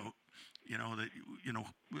found out.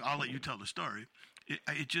 I'll let you tell the story.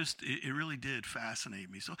 It really did fascinate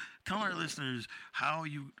me. So tell our listeners how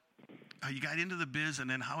you got into the biz, and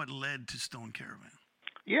then how it led to Stone Caravan.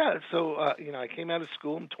 Yeah, so I came out of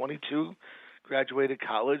school. I'm 22, graduated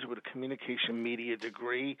college with a communication media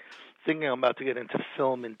degree, thinking I'm about to get into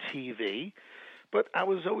film and TV. But I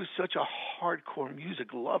was always such a hardcore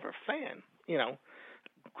music lover, fan.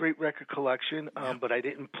 Great record collection, but I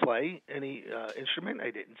didn't play any instrument.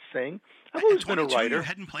 I didn't sing. I've always been a writer. You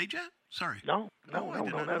hadn't played yet? Sorry. No.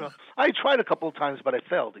 I tried a couple of times, but I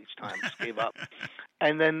failed each time. Just gave up.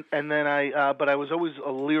 And then but I was always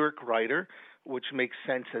a lyric writer. which makes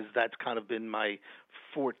sense as that's kind of been my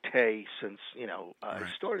forte since I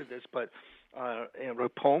started this. But and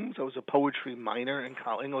wrote poems. I was a poetry minor in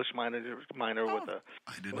college, English minor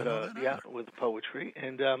with poetry,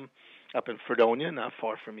 and up in Fredonia, not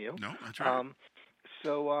far from you. No, that's right.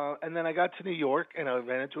 So and then I got to New York, and I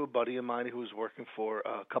ran into a buddy of mine who was working for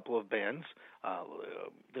a couple of bands.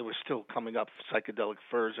 They were still coming up, Psychedelic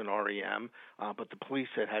Furs and REM, but the Police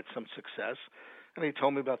had some success. And he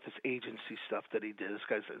told me about this agency stuff that he did. This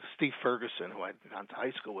guy's Steve Ferguson, who I'd gone to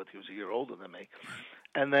high school with. He was a year older than me.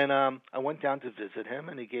 And then I went down to visit him,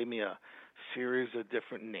 and he gave me a series of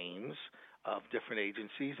different names of different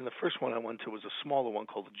agencies. And the first one I went to was a smaller one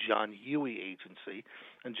called the John Huey Agency.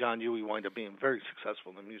 And John Huey wound up being very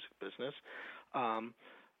successful in the music business.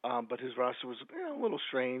 But his roster was a little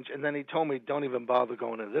strange. And then he told me, don't even bother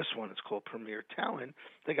going to this one. It's called Premier Talent.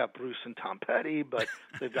 They got Bruce and Tom Petty, but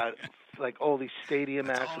they've got like all these stadium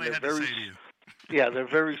acts. All they had to say to you. Yeah, they're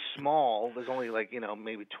very small. There's only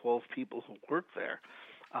maybe 12 people who work there.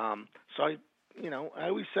 So I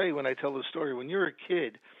always say when I tell the story, when you're a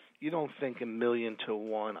kid, you don't think 1,000,000 to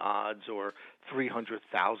 1 odds or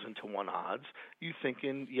 300,000 to 1 odds. You think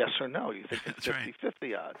in yes or no. You think in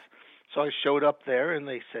 50-50 odds. So I showed up there, and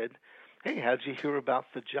they said, hey, how'd you hear about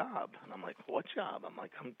the job? And I'm like, what job? I'm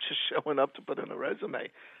like, I'm just showing up to put in a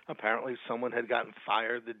resume. Apparently someone had gotten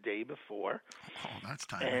fired the day before. Oh, that's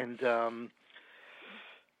tiny. And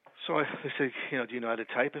so they said, do you know how to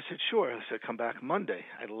type? I said, sure. I said, come back Monday.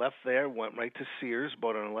 I left there, went right to Sears,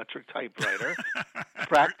 bought an electric typewriter,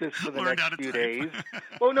 practiced for the next few days.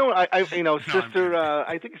 Well, no, Sister,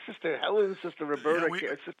 I think Sister Helen, Sister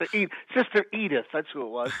Roberta, Sister Edith, that's who it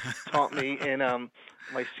was, taught me in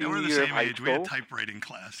my senior year of high school. We had typewriting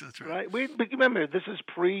class, that's right. But remember, this is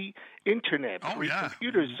pre-internet,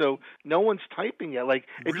 pre-computers, so no one's typing yet. Like,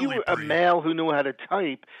 if you were a male who knew how to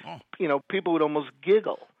type, people would almost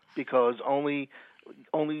giggle. Because only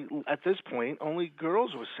at this point, only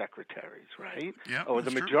girls were secretaries, right? Yeah, or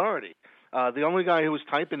the majority. The only guy who was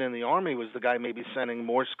typing in the Army was the guy maybe sending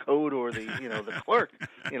Morse code or the the clerk,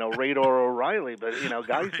 Radar O'Reilly. But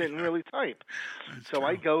guys didn't really type. So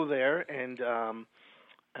I go there and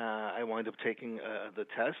I wind up taking the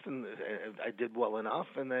test, and I did well enough.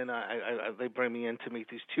 And then they bring me in to meet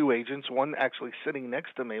these two agents. One actually sitting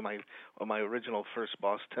next to me, my original first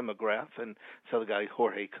boss, Tim McGrath, and this other guy,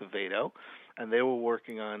 Jorge Quevedo. And they were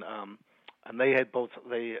working on, and they had both.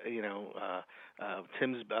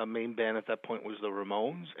 Tim's main band at that point was the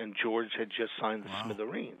Ramones, and George had just signed the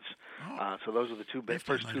Smithereens. So those are the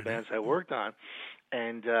first two bands I worked on,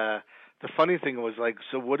 and. The funny thing was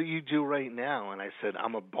so what do you do right now? And I said,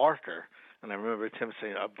 I'm a barker. And I remember Tim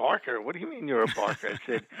saying, a barker? What do you mean you're a barker? I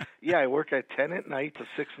said, yeah, I work at 10 at night to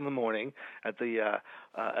 6 in the morning at the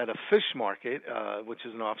at a fish market, which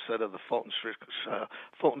is an offset of the Fulton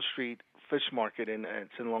Street Fish Market,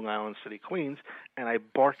 it's in Long Island City, Queens, and I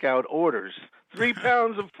bark out orders. 3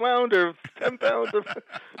 pounds of flounder, 10 pounds of...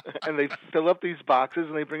 and they fill up these boxes,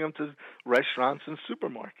 and they bring them to restaurants and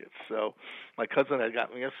supermarkets. So my cousin had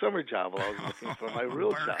got me a summer job while I was looking for my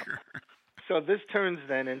real job. So this turns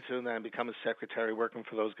then into, I become a secretary working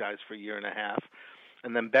for those guys for a year and a half.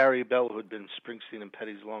 And then Barry Bell, who had been Springsteen and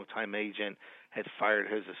Petty's longtime agent, had fired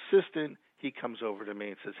his assistant. He comes over to me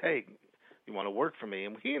and says, hey, you want to work for me?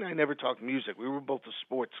 And he and I never talked music. We were both the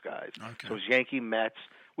sports guys. Okay. So it was Yankee, Mets.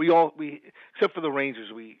 We except for the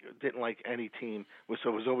Rangers, we didn't like any team. So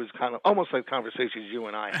it was always kind of almost like conversations you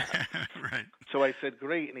and I had. Right. So I said,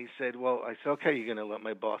 great. And he said, well, I said, okay, you're going to let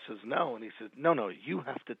my bosses know. And he said, no, you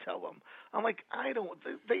have to tell them. I'm like,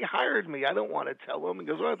 they hired me. I don't want to tell them. He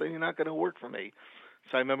goes, well, then you're not going to work for me.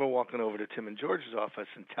 So I remember walking over to Tim and George's office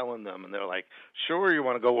and telling them, and they're like, sure, you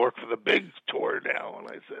want to go work for the big tour now? And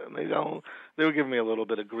I said, and they were giving me a little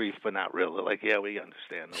bit of grief, but not really. They're like, yeah, we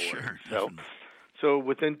understand the word. So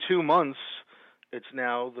within 2 months, it's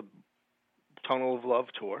now the Tunnel of Love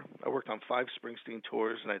tour. I worked on 5 Springsteen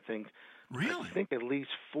tours, and I think at least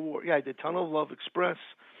 4. Yeah, I did Tunnel of Love Express,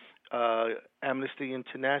 Amnesty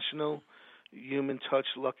International, Human Touch,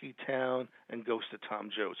 Lucky Town, and Ghost of Tom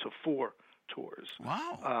Joad. So 4 tours.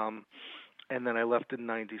 Wow. And then I left in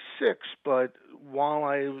 96, but while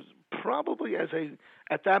I was probably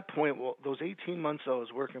at that point, those 18 months I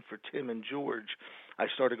was working for Tim and George, I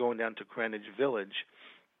started going down to Greenwich Village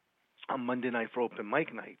on Monday night for open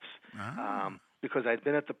mic nights because I'd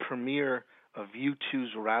been at the premiere of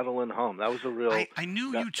U2's Rattle and Hum. That was the real... I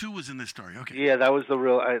knew U2 was in this story. Okay. Yeah, that was the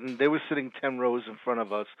real... And they were sitting 10 rows in front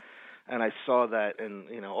of us, and I saw that,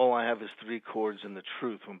 and, all I have is 3 chords and the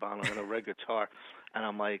truth from Bono and a red guitar. And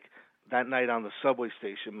I'm like, that night on the subway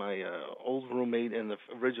station, my old roommate and the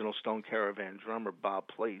original Stone Caravan drummer, Bob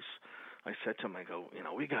Place, I said to him, I go,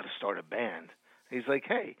 we got to start a band. He's like,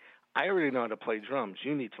 hey, I already know how to play drums.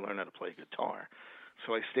 You need to learn how to play guitar.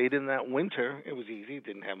 So I stayed in that winter. It was easy.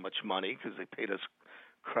 Didn't have much money because they paid us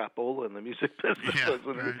crapola in the music business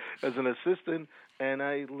as an assistant. And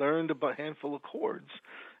I learned a handful of chords.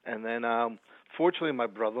 And then, fortunately, my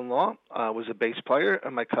brother-in-law was a bass player,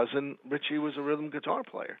 and my cousin Richie was a rhythm guitar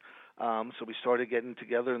player. So we started getting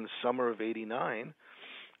together in the summer of '89,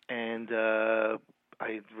 and I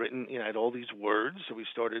had written, I had all these words. So we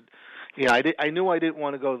started, I knew I didn't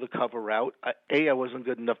want to go the cover route. I wasn't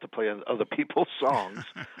good enough to play other people's songs.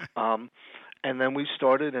 And then we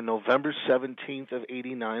started, and November 17th of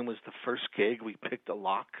 '89 was the first gig. We picked a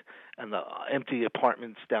lock and the empty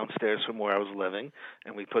apartments downstairs from where I was living,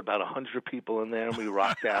 and we put about 100 people in there, and we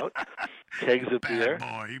rocked out. Kegs of beer.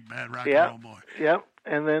 Bad rock and roll boy. Yeah.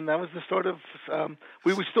 And then that was the start of,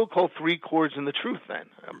 we were still called Three Chords and the Truth then,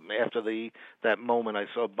 after that moment I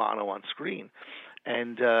saw Bono on screen.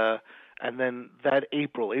 And then that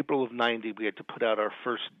April of '90, we had to put out our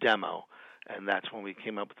first demo. And that's when we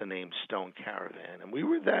came up with the name Stone Caravan. And we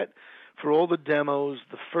were that for all the demos,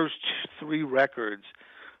 the first 3 records,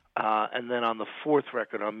 and then on the 4th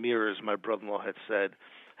record, on Mirrors, my brother-in-law had said,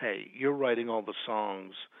 hey, you're writing all the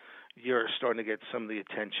songs. You're starting to get some of the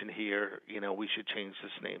attention here. We should change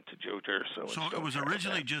this name to Joe D'Urso. So it was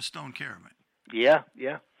originally just Stone Caravan? Yeah.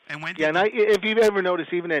 And when if you've ever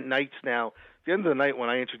noticed, even at nights now, at the end of the night when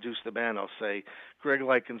I introduce the band, I'll say Greg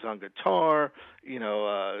Likens on guitar,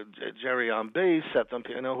 Jerry on bass, Seth on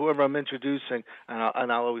piano, whoever I'm introducing,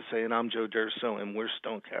 and I'll always say, and I'm Joe D'Urso, and we're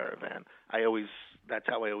Stone Caravan. That's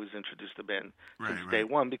how I always introduce the band since day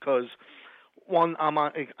one, because one, I'm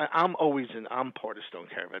part of Stone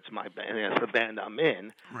Caravan. It's my band. It's the band I'm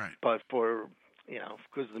in. Right. But for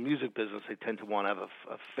because of the music business, they tend to want to have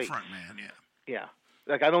a face. Front man, yeah. Yeah.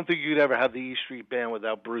 Like, I don't think you'd ever have the E Street Band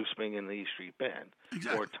without Bruce being in the E Street Band.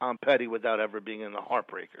 Exactly. Or Tom Petty without ever being in the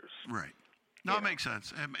Heartbreakers. Right. No, it makes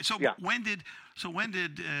sense. When did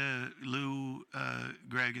Lou,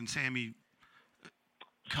 Greg, and Sammy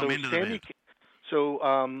come into the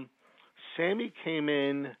band? Sammy came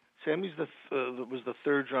in. Sammy's was the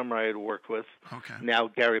 3rd drummer I had worked with. Okay. Now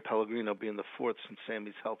Gary Pellegrino being the 4th, since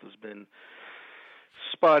Sammy's health has been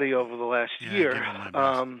spotty over the last year. Give him my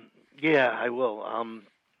best. Yeah, I will.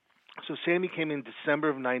 So Sammy came in December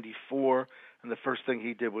of '94, and the first thing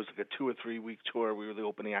he did was like a 2 or 3 week tour. We were the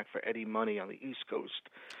opening act for Eddie Money on the East Coast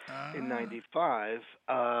in '95.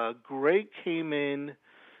 Greg came in.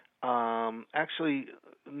 Actually,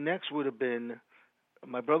 next would have been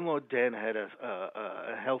my brother-in-law Dan had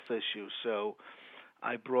a health issue, so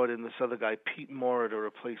I brought in this other guy, Pete Mora, to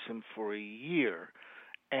replace him for a year.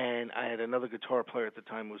 And I had another guitar player at the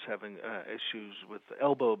time who was having issues with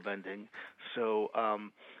elbow bending. So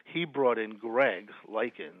he brought in Greg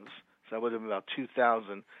Likens. So that would have been about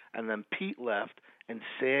 2000. And then Pete left, and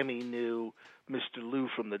Sammy knew Mr. Lou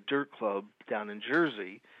from the Dirt Club down in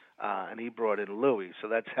Jersey, and he brought in Louie. So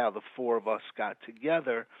that's how the 4 of us got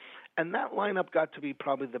together. And that lineup got to be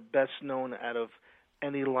probably the best known out of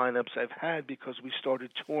any lineups I've had, because we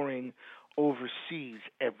started touring overseas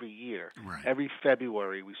every year. Right. Every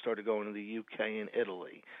February we started going to the UK and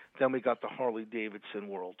Italy. Then we got the Harley Davidson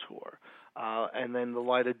World Tour. And then the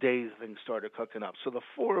Light of Day thing started cooking up. So the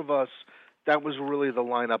 4 of us, that was really the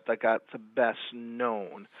lineup that got the best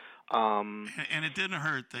known. And it didn't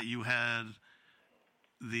hurt that you had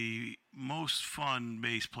the most fun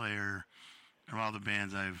bass player of all the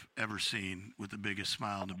bands I've ever seen, with the biggest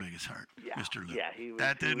smile and the biggest heart, Mr. Lou. Yeah,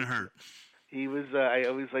 that didn't hurt. He was, I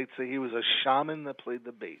always like to say, he was a shaman that played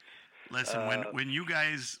the bass. Listen, when you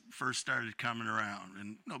guys first started coming around,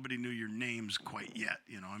 and nobody knew your names quite yet,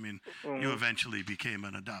 you eventually became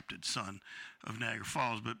an adopted son of Niagara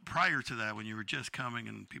Falls. But prior to that, when you were just coming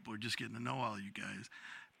and people were just getting to know all you guys,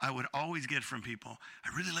 I would always get from people,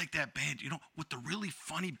 I really like that band, with the really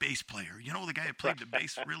funny bass player. The guy who played the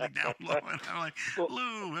bass really down low. And I'm like,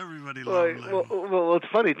 Lou, everybody loved Lou. Well, it's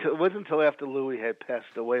funny. It wasn't until after Louie had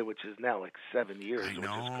passed away, which is now like 7 years, I know, which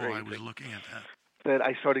is crazy. I was looking at that. That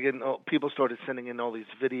I started getting, people started sending in all these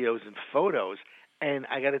videos and photos. And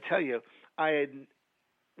I got to tell you, I had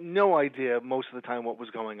no idea most of the time what was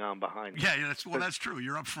going on behind me. Yeah, that's true.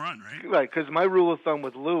 You're up front, right? Right, because my rule of thumb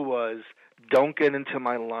with Lou was, don't get into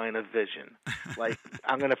my line of vision. Like,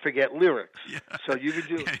 I'm going to forget lyrics. Yeah. So you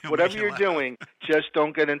can do whatever you're doing, just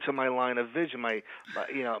don't get into my line of vision, my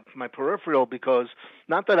peripheral, because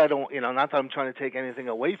not that I'm trying to take anything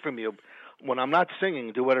away from you, when I'm not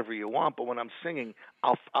singing, do whatever you want. But when I'm singing,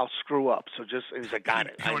 I'll screw up. So just and he's like, got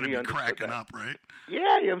it. You want to be cracking up, right?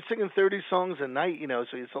 Yeah, I'm singing 30 songs a night, so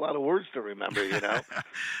it's a lot of words to remember,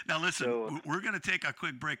 Now listen, we're going to take a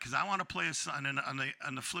quick break because I want to play a song, and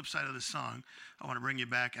on the flip side of the song, I want to bring you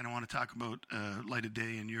back and I want to talk about Light of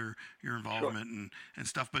Day and your involvement and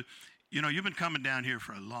stuff. But you've been coming down here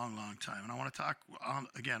for a long, long time, and I want to talk on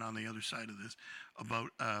the other side of this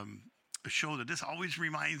about a show that this always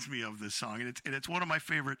reminds me of this song, and it's one of my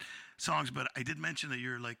favorite songs. But I did mention that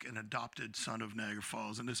you're like an adopted son of Niagara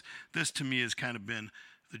Falls, and this to me has kind of been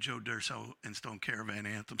the Joe D'Urso and Stone Caravan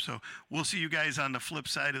anthem. So we'll see you guys on the flip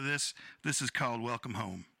side of this. This is called Welcome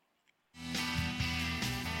Home.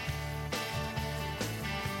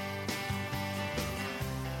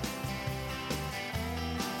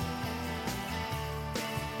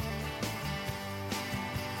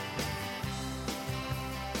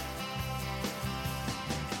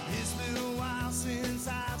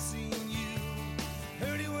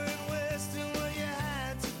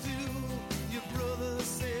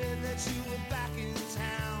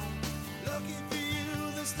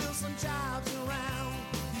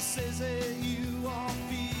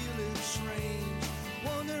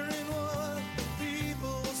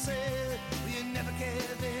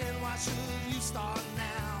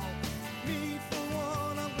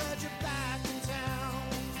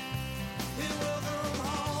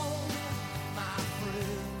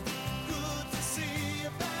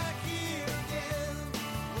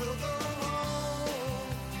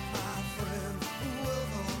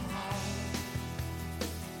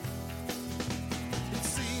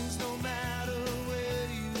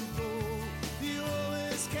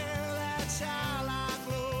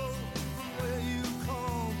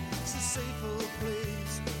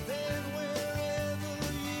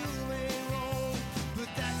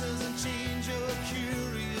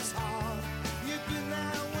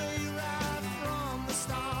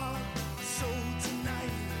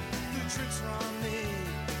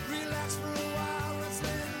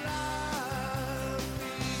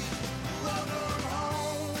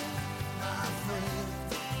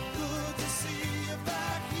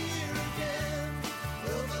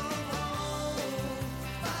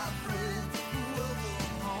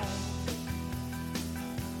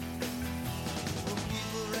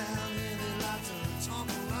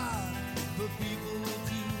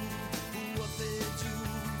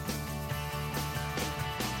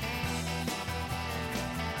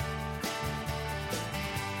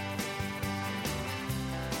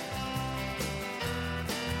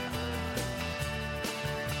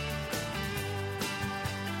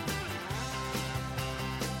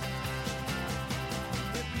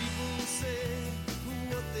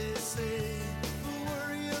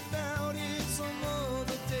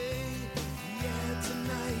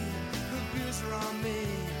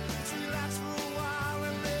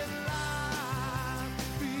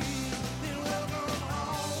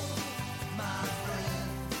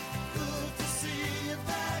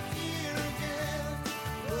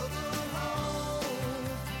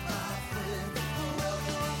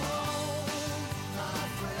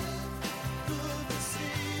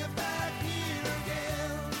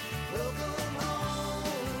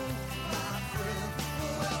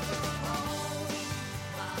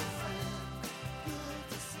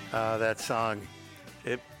 That song,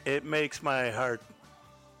 it makes my heart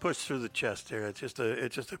push through the chest there. It's just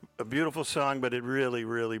a beautiful song, but it really,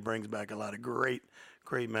 really brings back a lot of great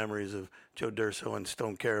memories of Joe D'Urso and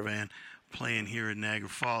Stone Caravan playing here in Niagara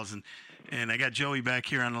Falls. And I got Joey back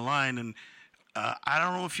here on the line, and I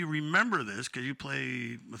don't know if you remember this because you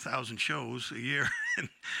play 1,000 shows a year, and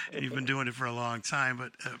you've been doing it for a long time.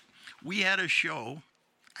 But we had a show.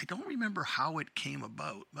 I don't remember how it came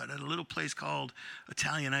about, but at a little place called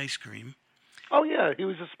Italian Ice Cream. Oh yeah, he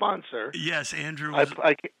was a sponsor. Yes, Andrew was.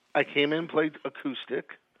 I came in, played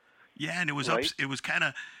acoustic. Yeah, and it was right? It was kind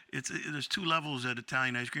of. There's two levels at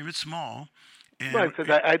Italian Ice Cream. It's small. And right, because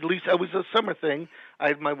it was a summer thing. I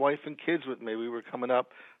had my wife and kids with me. We were coming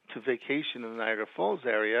up to vacation in the Niagara Falls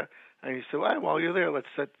area. And he said, well, while you're there, let's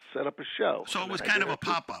set up a show. So it was kind of a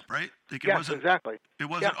pop-up, right? Like yes, exactly. It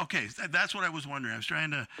wasn't, okay, that's what I was wondering. I was trying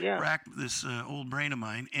to rack this old brain of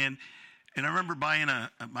mine. And I remember buying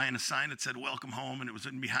a sign that said, welcome home, and it was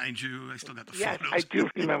behind you. I still got the photos. I do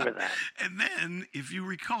remember that. And then, if you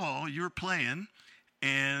recall, you were playing,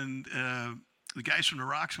 and the guys from the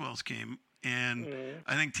Roxwells came, and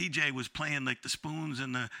I think TJ was playing like the spoons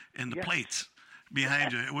and the plates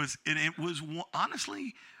behind you. It was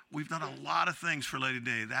honestly, we've done a lot of things for Lady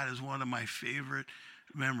Day. That is one of my favorite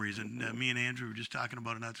memories, and me and Andrew were just talking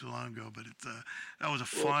about it not too long ago. But that was a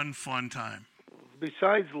fun time.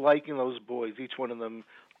 besides liking those boys, each one of them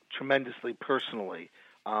tremendously personally,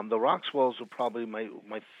 the Roxwells were probably my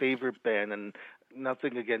favorite band, and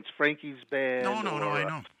nothing against Frankie's band. No, I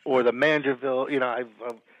know. Or the Manderville.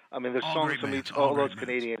 I mean, there's All songs great from bands, all all those great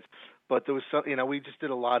Canadians. But there was some, we just did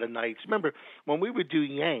a lot of nights. Remember when we would do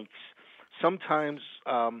Yanks? Sometimes,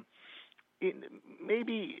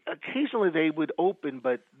 maybe occasionally they would open,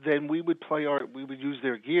 but then we would use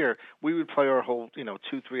their gear. We would play our whole,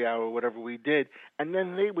 2-3 hour whatever we did, and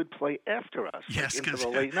then they would play after us, yes, into the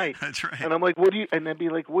late night. That's right. And I'm like, and they'd be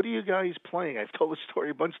like, what are you guys playing? I've told the story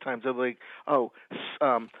a bunch of times. I'm like,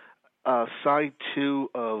 side 2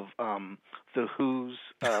 of the Who's.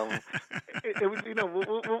 It was,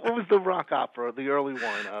 what was the rock opera, the early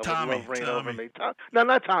one? Tommy. With Love Reign Over Me. No,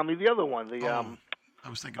 not Tommy. The other one. I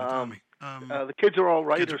was thinking of Tommy. The Kids Are All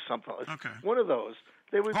Right or something. Okay. One of those.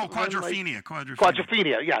 They would Quadrophenia.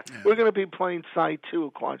 Quadrophenia. Yeah. We're going to be playing side 2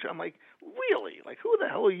 of Quadrophenia. I'm like, really? Like, who the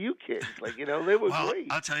hell are you kids? Like, they were great.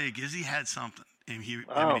 I'll tell you, Gizzy had something. And he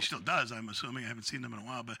still does, I'm assuming. I haven't seen them in a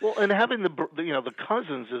while. But well, and having the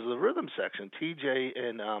cousins is the rhythm section. TJ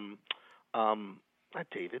and not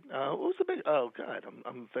David. What was the big? Oh God,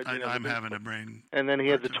 I'm having a brain. And then he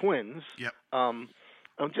had the twins. Yep.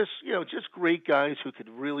 Just great guys who could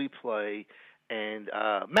really play. And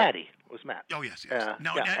Matt. Oh yes.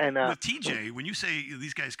 And with TJ, when you say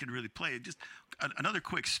these guys could really play, just another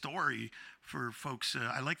quick story for folks.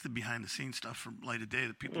 I like the behind the scenes stuff from Light of Day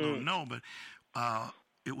that people don't know, but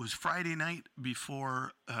it was Friday night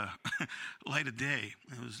before Light of Day.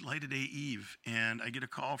 It was Light of Day Eve, and I get a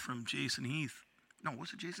call from Jason Heath. No,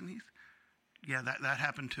 was it Jason Heath? Yeah, that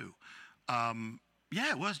happened too.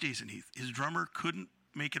 It was Jason Heath. His drummer couldn't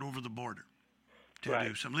make it over the border to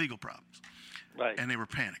do some legal problems. Right. And they were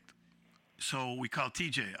panicked. So we called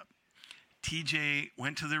TJ up. TJ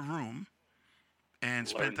went to their room and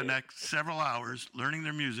spent the next several hours learning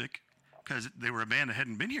their music because they were a band that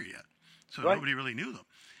hadn't been here yet. So nobody really knew them.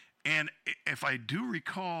 And if I do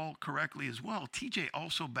recall correctly as well, TJ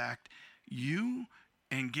also backed you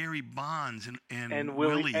and Gary Bonds and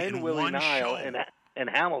Willie in one Nile show. And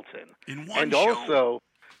Hamilton. In one and show. And also,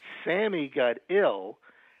 Sammy got ill,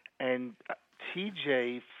 and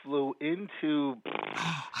TJ flew into.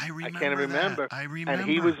 I can't remember. I remember. And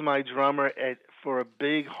he was my drummer for a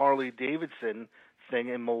big Harley Davidson thing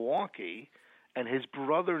in Milwaukee, and his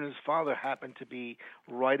brother and his father happened to be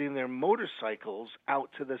riding their motorcycles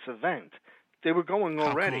out to this event. They were going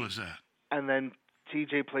already. How cool is that? And then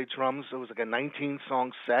TJ played drums. It was like a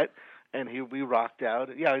 19-song set, and we rocked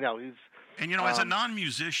out. Yeah, I know. And as a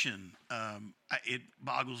non-musician, it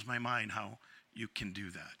boggles my mind how you can do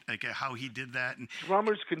that. Like how he did that. And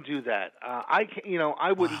drummers can do that. I can.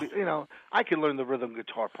 I wouldn't be. I can learn the rhythm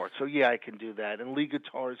guitar part. So yeah, I can do that. And lead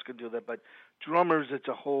guitarists can do that. But drummers, it's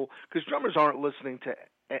a whole. Because drummers aren't listening to.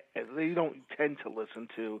 They don't tend to listen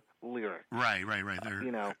to lyrics. Right. They're,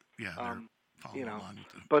 they're following along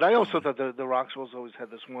with But I also thought the Roxwells always had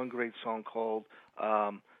this one great song called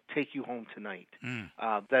 "Take You Home Tonight."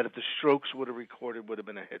 That if the Strokes would have recorded, would have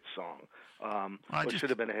been a hit song. Should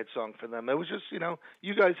have been a hit song for them. It was just,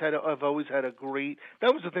 you guys have always had a great.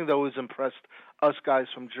 That was the thing that always impressed us guys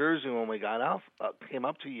from Jersey when we came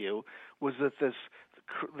up to you, was that this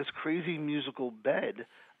crazy musical bed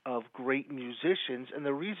of great musicians, and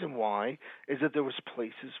the reason why is that there was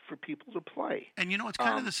places for people to play. And it's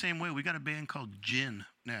kind of the same way. We got a band called Gin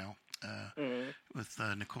now with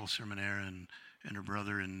Nicole Sermonera and her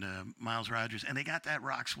brother and Miles Rogers, and they got that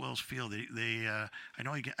Roxwells feel. They I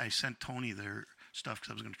know I sent Tony their stuff because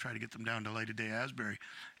I was going to try to get them down to Light of Day Asbury,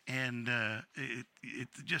 and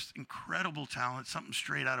it's just incredible talent, something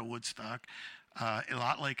straight out of Woodstock. A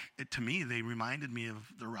lot like, to me, they reminded me of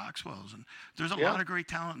the Roxwells, and there's a lot of great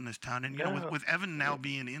talent in this town. And with Evan now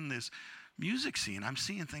being in this music scene, I'm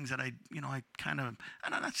seeing things that I kind of,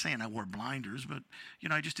 and I'm not saying I wore blinders, but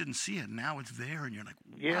I just didn't see it. Now it's there, and you're like,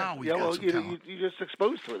 wow, we've got some talent. You're just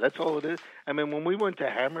exposed to it. That's all it is. I mean, when we went to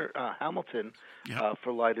Hamilton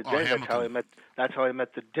for Light of Day, that's how I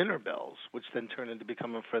met the Dinner Bells, which then turned into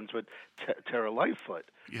becoming friends with Tara Lightfoot.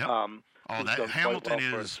 Yeah. That Hamilton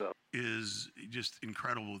is just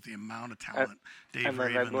incredible with the amount of talent Dave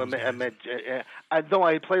Raven. Though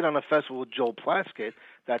I played on a festival with Joel Plaskett,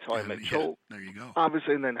 that's how I met Joel. There you go.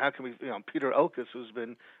 Obviously, and then how can we? Peter Elkis, who's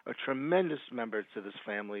been a tremendous member to this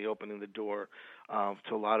family, opening the door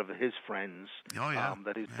to a lot of his friends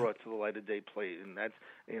that he's brought to the Light of Day plate, and that's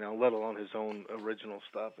let alone his own original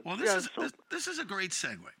stuff. Well, this is a great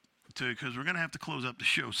segue because we're going to have to close up the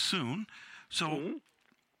show soon. So. Mm-hmm.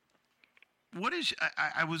 What is?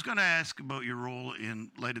 I was going to ask about your role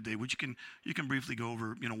in Light of Day, which you can briefly go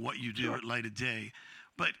over. What you do at Light of Day,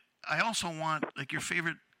 but I also want like your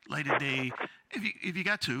favorite Light of Day, if you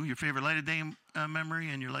got to, your favorite Light of Day memory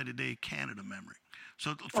and your Light of Day Canada memory.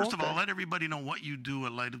 So first of all, let everybody know what you do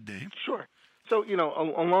at Light of Day. Sure. So,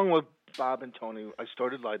 along with Bob and Tony, I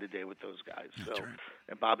started Light of Day with those guys. That's right.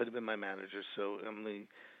 And Bob had been my manager, so I'm the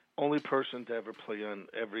only person to ever play on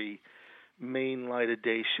every main Light of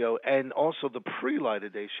Day show, and also the pre-Light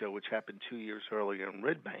of Day show, which happened 2 years earlier in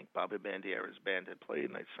Red Bank. Bobby Bandiera's band had played,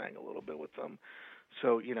 and I sang a little bit with them.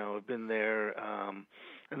 So, I've been there.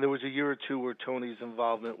 And there was a year or two where Tony's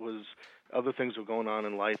involvement was, other things were going on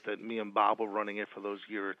in life that me and Bob were running it for those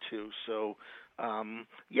year or two. So,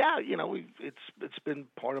 it's been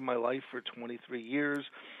part of my life for 23 years.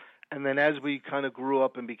 And then as we kind of grew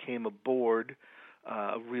up and became a board,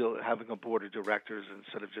 having a board of directors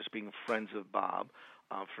instead of just being friends of Bob,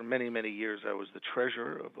 for many, many years I was the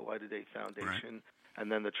treasurer of the Light of Day Foundation,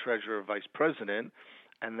 and then the treasurer, vice president.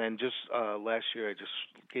 And then just last year, I just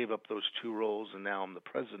gave up those two roles, and now I'm the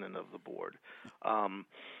president of the board.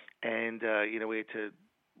 We had to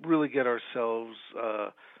really get ourselves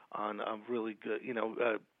on a really good,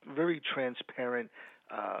 very transparent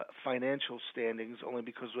financial standings, only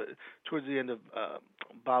because towards the end of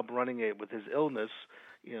Bob running it with his illness,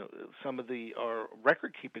 some of our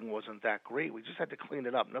record keeping wasn't that great. We just had to clean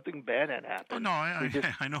it up. Nothing bad had happened. Oh, no,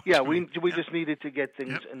 I know. Yeah, we just needed to get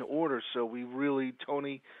things in order. So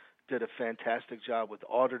Tony did a fantastic job with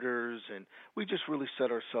auditors, and we just really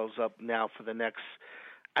set ourselves up now for the next,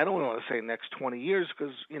 I don't want to say next 20 years,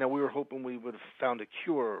 because we were hoping we would have found a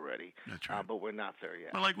cure already. That's right. But we're not there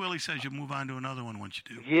yet. Well, like Willie says, you move on to another one once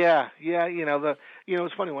you do. Yeah.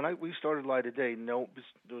 It's funny, when we started Light of Day, there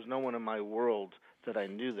was no one in my world that I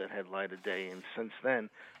knew that had Light of Day, and since then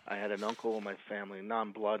I had an uncle in my family,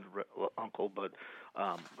 non-blood uncle, but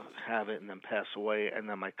have it and then pass away, and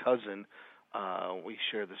then my cousin. We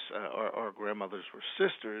share this. Our grandmothers were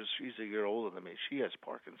sisters. She's a year older than me. She has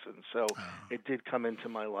Parkinson's, so it did come into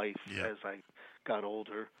my life as I got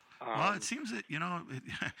older. Well, it seems that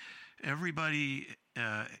everybody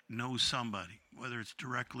knows somebody, whether it's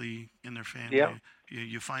directly in their family. Yeah.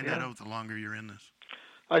 You find that out the longer you're in this.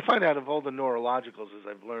 I find out of all the neurologicals, as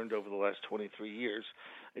I've learned over the last 23 years,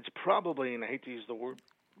 it's probably, and I hate to use the word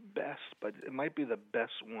best, but it might be the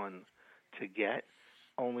best one to get,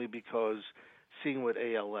 only because seeing what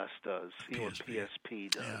ALS does, seeing what PSP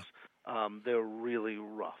does, they're really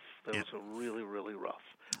rough. Those are really, really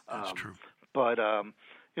rough. That's true. But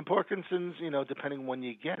in Parkinson's, depending when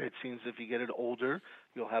you get it, it seems if you get it older,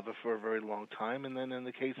 you'll have it for a very long time. And then in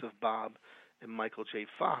the case of Bob and Michael J.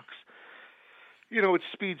 Fox, it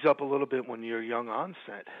speeds up a little bit when you're young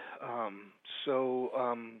onset.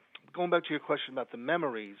 Going back to your question about the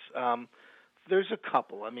memories, there's a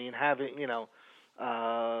couple. I mean, having,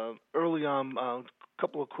 early on, a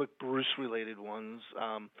couple of quick Bruce-related ones,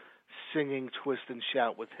 singing Twist and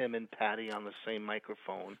Shout with him and Patty on the same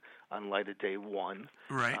microphone on Light of Day 1.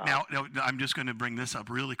 Right. Now, I'm just going to bring this up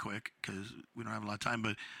really quick because we don't have a lot of time,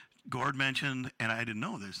 but Gord mentioned, and I didn't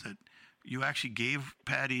know this, that you actually gave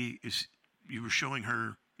Patty, you were showing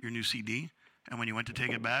her your new CD, and when you went to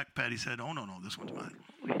take it back, Patty said, "Oh, no, this one's mine."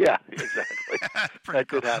 Yeah, exactly. That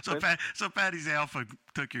cool. did happen. So Patty's Alpha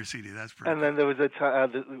took your CD. That's pretty And cool. then there was it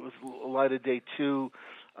was Light of Day 2.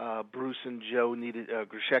 Bruce and Joe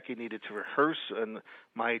Grishecki needed to rehearse, and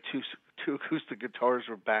my two acoustic guitars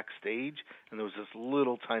were backstage, and there was this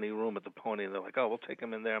little tiny room at the Pony, and they're like, "Oh, we'll take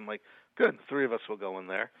them in there." I'm like, "Good, 3 of us will go in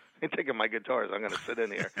there. I'm taking my guitars. I'm going to sit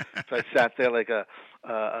in here." So I sat there like a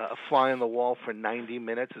fly on the wall for 90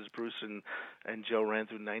 minutes as Bruce and Joe ran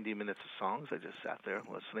through 90 minutes of songs. I just sat there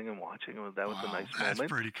listening and watching. That was a nice moment.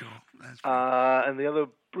 That's pretty cool. And the other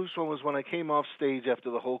Bruce one was when I came off stage after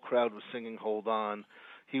the whole crowd was singing "Hold On."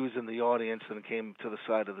 He was in the audience and came to the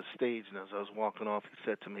side of the stage, and as I was walking off, he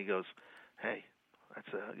said to me, he goes, "Hey,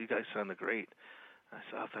 you guys sounded great." I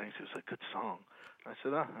said, "Oh, thanks." He was like, "Good song." I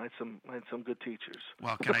said, "I had some good teachers."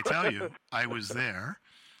 Well, can I tell you, I was there,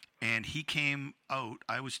 and he came out.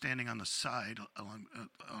 I was standing on the side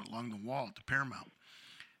along the wall at the Paramount,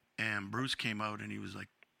 and Bruce came out, and he was like,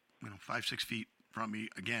 5-6 feet from me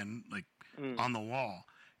again, like on the wall,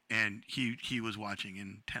 and he was watching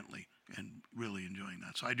intently and really enjoying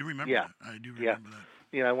that. So I do remember that. I do remember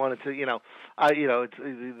that. I wanted to, it's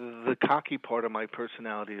the cocky part of my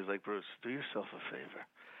personality is like, "Bruce, do yourself a favor.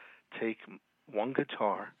 Take one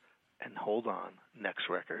guitar and Hold On, next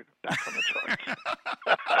record, back on the charts."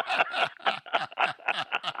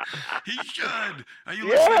 He should. Are you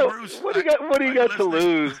listening, Bruce? What do you got to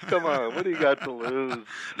lose? Come on, what do you got to lose?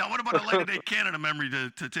 Now, what about a Light of Day Canada memory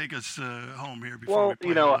to take us home here before Well,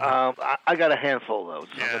 we play? I got a handful of those.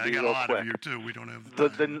 So yeah, I got a lot of you too. We don't have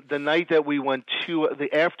time. The night that we went to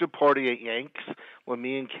the after party at Yanks, when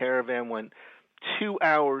me and Caravan went 2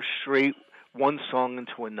 hours straight, one song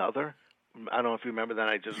into another. I don't know if you remember that.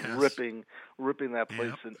 I just ripping that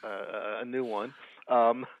place a new one.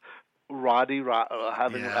 Rowdy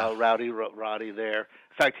there.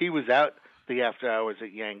 In fact, he was out the after hours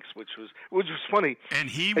at Yanks, which was funny. And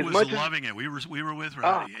he was loving it. We were with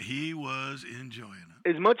Rowdy. He was enjoying it.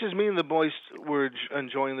 As much as me and the boys were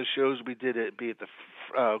enjoying the shows we did, be it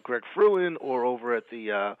the Greg Fruin or over at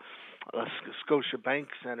the Scotia Bank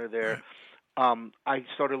Center there. Right. I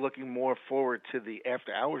started looking more forward to the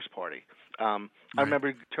after hours party. I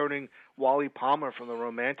remember turning Wally Palmer from the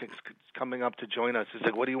Romantics coming up to join us. He's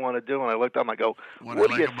like, "What do you want to do?" And I looked at him. I go, "What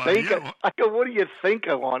do you think?" I go, "What do you think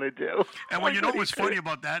I want to do?" And well, you know what's funny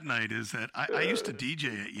about that night is that I used to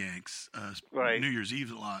DJ at Yanks New Year's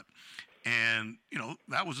Eve a lot. And,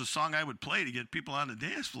 that was a song I would play to get people on the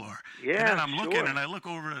dance floor. Yeah, and then I'm looking and I look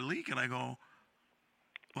over at Leek and I go,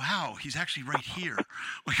 wow, he's actually right here.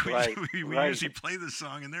 We usually play this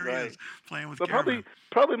song, and there he is playing with Caravan.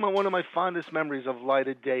 Probably one of my fondest memories of Light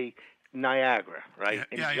of Day Niagara,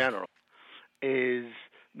 in general, is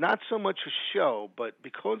not so much a show, but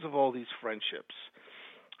because of all these friendships,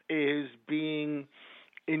 is being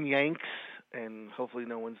in Yanks, and hopefully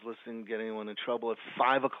no one's listening, get anyone in trouble, at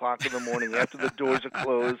 5 o'clock in the morning after the doors are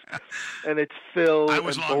closed, and it's Phil. I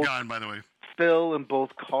was long gone, by the way. Phil and both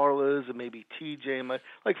Carla's and maybe TJ and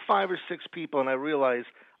like 5 or 6 people, and I realize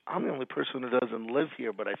I'm the only person who doesn't live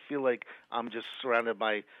here, but I feel like I'm just surrounded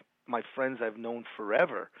by my friends I've known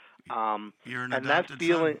forever. You're an and adopted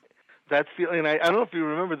son. That feeling, I don't know if you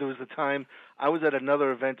remember, there was a time I was at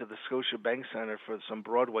another event at the Scotia Bank Center for some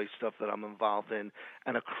Broadway stuff that I'm involved in,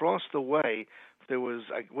 and across the way there was,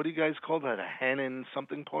 what do you guys call that, a Hannon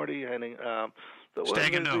something party?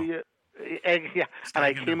 Stag and Do. Yeah, and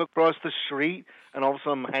I came across the street, and all of a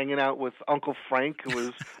sudden I'm hanging out with Uncle Frank, who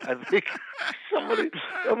was, I think, somebody.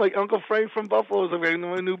 I'm like, Uncle Frank from Buffalo is like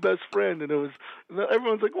my new best friend, and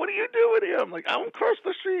everyone's like, "What are you doing here?" I'm like, "I'm across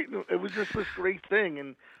the street." And it was just this great thing,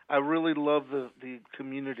 and I really love the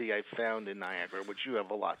community I found in Niagara, which you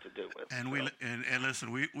have a lot to do with. And and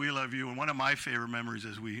listen, we love you. And one of my favorite memories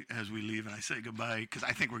as we leave and I say goodbye, because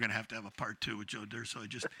I think we're going to have a part 2 with Joe D'Urso.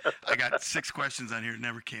 I got 6 questions on here that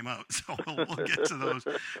never came out, so we'll get to those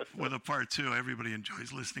with a part 2. Everybody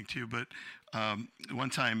enjoys listening to you, but one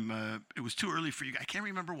time it was too early for you. I can't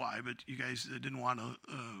remember why, but you guys didn't want to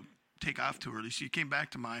take off too early, so you came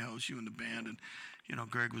back to my house, you and the band, and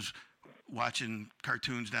Greg was watching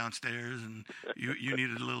cartoons downstairs, and you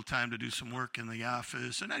needed a little time to do some work in the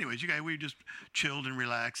office. And anyways, we just chilled and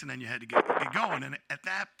relaxed, and then you had to get going. And at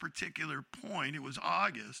that particular point, it was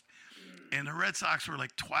August, and the Red Sox were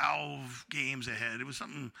like 12 games ahead. It was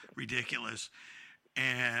something ridiculous.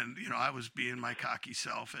 And, I was being my cocky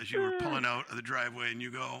self as you were pulling out of the driveway, and you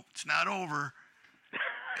go, "It's not over."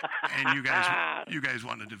 And you guys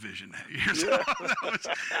won the division that year. So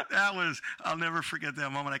that was I'll never forget that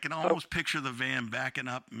moment. I can almost picture the van backing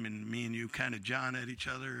up and me and you kind of jawing at each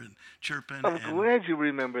other and chirping. I'm glad you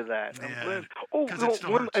remember that. I'm glad. Oh,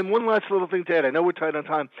 no, one last little thing to add. I know we're tight on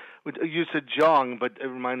time. You said Jong, but it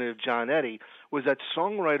reminded me of John Eddie. Was that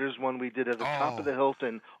Songwriters one we did at the top of the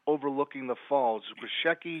Hilton overlooking the falls?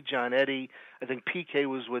 Grishecki, John Eddie, I think PK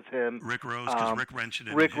was with him. Rick Rose, because Rick wrenched it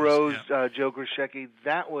in. Rick Rose, Joe Grishecki.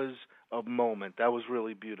 That was a moment. That was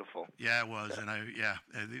really beautiful. Yeah, it was. And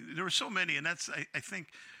there were so many. And that's, I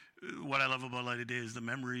think, what I love about Light of Day is the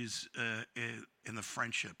memories and the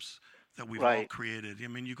friendships that we've all created. I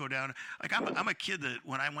mean, you go down, like I'm a kid that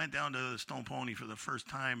when I went down to the Stone Pony for the first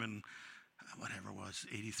time and whatever it was,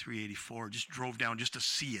 83, 84, just drove down just to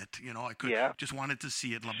see it. I just wanted to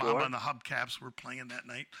see it. La Bamba and the Hubcaps were playing that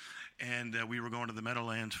night, and we were going to the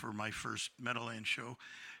Meadowlands for my first Meadowlands show.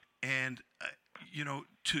 And,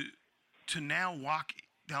 to now walk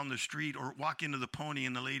down the street or walk into the Pony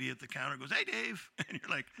and the lady at the counter goes, "Hey, Dave," and you're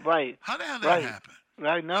like, "How the hell did that happen?"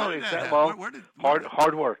 I know exactly. Well,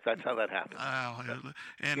 hard work. That's how that happened.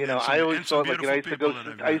 I always thought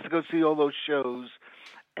I used to go see all those shows,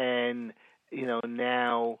 and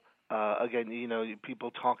now again,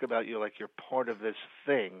 people talk about you like you're part of this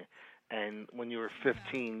thing, and when you were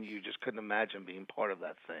 15, you just couldn't imagine being part of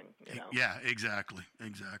that thing. Yeah, exactly.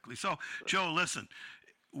 So, Joe, listen.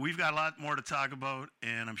 we've got a lot more to talk about,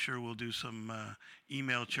 and I'm sure we'll do some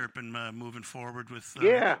email chirping moving forward with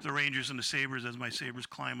the Rangers and the Sabres as my Sabres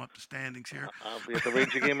climb up the standings here. I'll be at the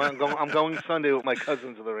Ranger game. I'm going Sunday with my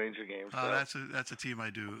cousins to the Ranger game. So. That's a team I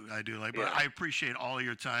do like. But I appreciate all of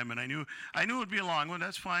your time, and I knew it would be a long one.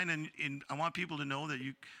 That's fine, and I want people to know that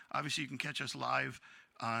you can catch us live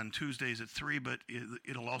on Tuesdays at 3, but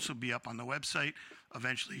it'll also be up on the website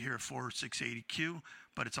eventually here at 4680Q,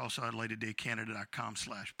 but it's also at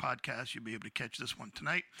lightofdaycanada.com/podcast. You'll be able to catch this one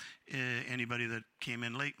tonight. Anybody that came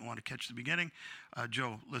in late and want to catch the beginning.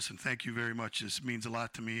 Joe, listen, thank you very much. This means a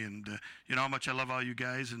lot to me, and you know how much I love all you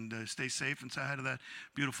guys, and stay safe and say hi to that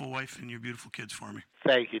beautiful wife and your beautiful kids for me.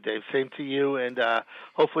 Thank you, Dave. Same to you, and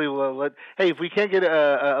hopefully we'll hey, if we can't get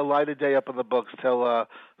a light of day up on the books, tell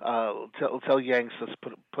Yanks let's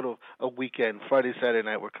put a weekend, Friday, Saturday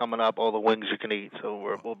night. We're coming up, all the wings you can eat,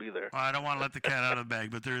 so we'll be there. Well, I don't want to let the cat out of the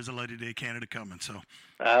bag, but there is a Light of Day Canada coming, so.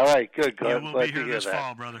 All right, good. Yeah, we'll be here this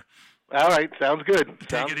fall, brother. All right, sounds good.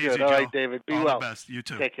 Take it easy, All Joe. right, David. Be all well. The best. You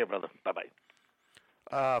too. Take care, brother.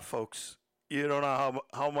 Bye-bye. Folks, you don't know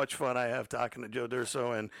how much fun I have talking to Joe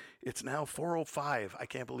D'Urso, and it's now 4:05. I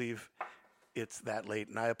can't believe it's that late,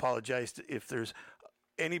 and I apologize if there's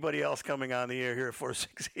anybody else coming on the air here at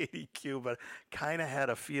 4680Q, but kind of had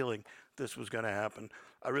a feeling this was going to happen.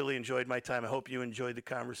 I really enjoyed my time. I hope you enjoyed the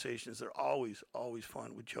conversations. They're always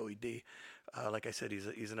fun with Joey D. Like I said,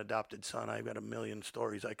 he's an adopted son. I've got a million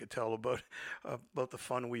stories I could tell about the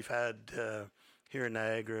fun we've had here in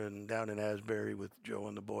Niagara and down in Asbury with Joe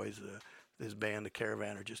and the boys. His band, the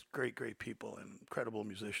Caravan, are just great people and incredible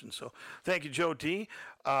musicians. So thank you, Joe D.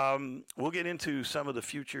 We'll get into some of the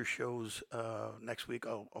future shows next week.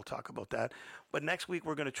 I'll talk about that. But next week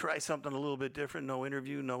we're going to try something a little bit different. No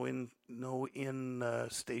interview, no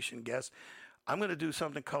station guest. I'm going to do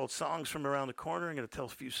something called Songs from Around the Corner. I'm going to tell a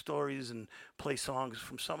few stories and play songs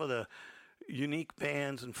from some of the unique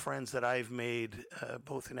bands and friends that I've made,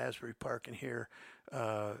 both in Asbury Park and here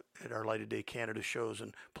at our Light of Day Canada shows,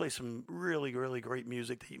 and play some really great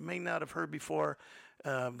music that you may not have heard before,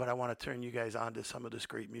 but I want to turn you guys on to some of this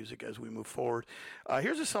great music as we move forward.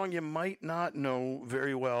 Here's a song you might not know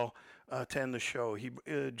very well to end the show.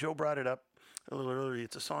 Joe brought it up a little earlier.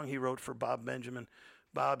 It's a song he wrote for Bob Benjamin.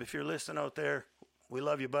 Bob, if you're listening out there, we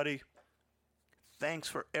love you, buddy. Thanks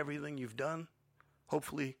for everything you've done.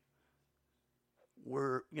 Hopefully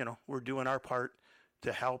we're doing our part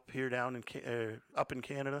to help here down up in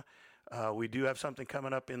Canada. We do have something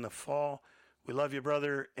coming up in the fall. We love you,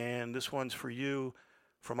 brother, and this one's for you,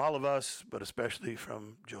 from all of us, but especially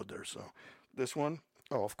from Joe D'Urso. This one,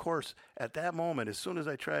 of course, at that moment, as soon as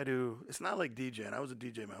I try to, it's not like DJing. I was a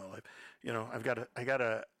DJ my whole life. I got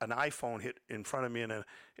an iPhone hit in front of me, and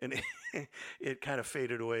it kind of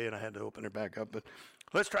faded away, and I had to open it back up. But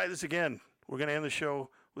let's try this again. We're going to end the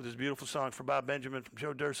show with this beautiful song for Bob Benjamin, from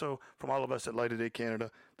Joe D'Urso, from all of us at Light of Day Canada.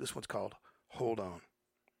 This one's called Hold On.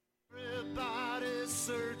 Everybody's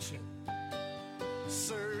searching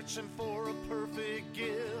for a perfect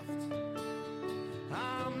gift.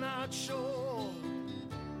 I'm not sure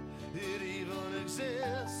it even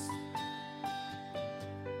exists,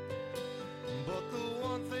 but the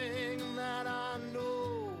one thing that I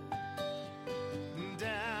know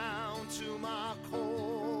down to my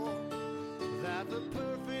core, that the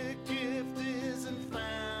perfect gift isn't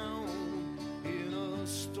found in a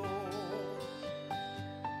store.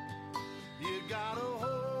 You gotta hold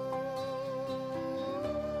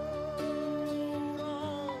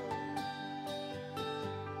on,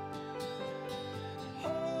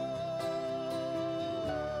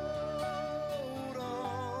 hold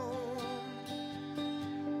on.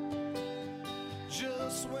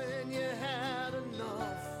 Just when you had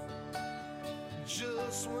enough,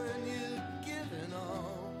 just when you're giving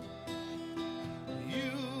up,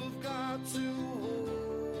 you've got to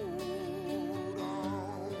hold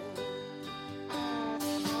on.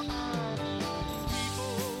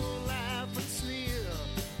 People laugh and sneer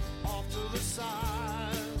off to the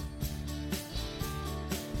side.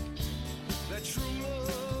 That true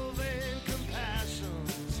love and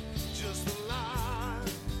compassion's just a lie.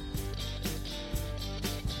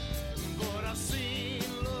 But I've seen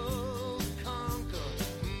love conquer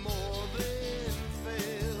more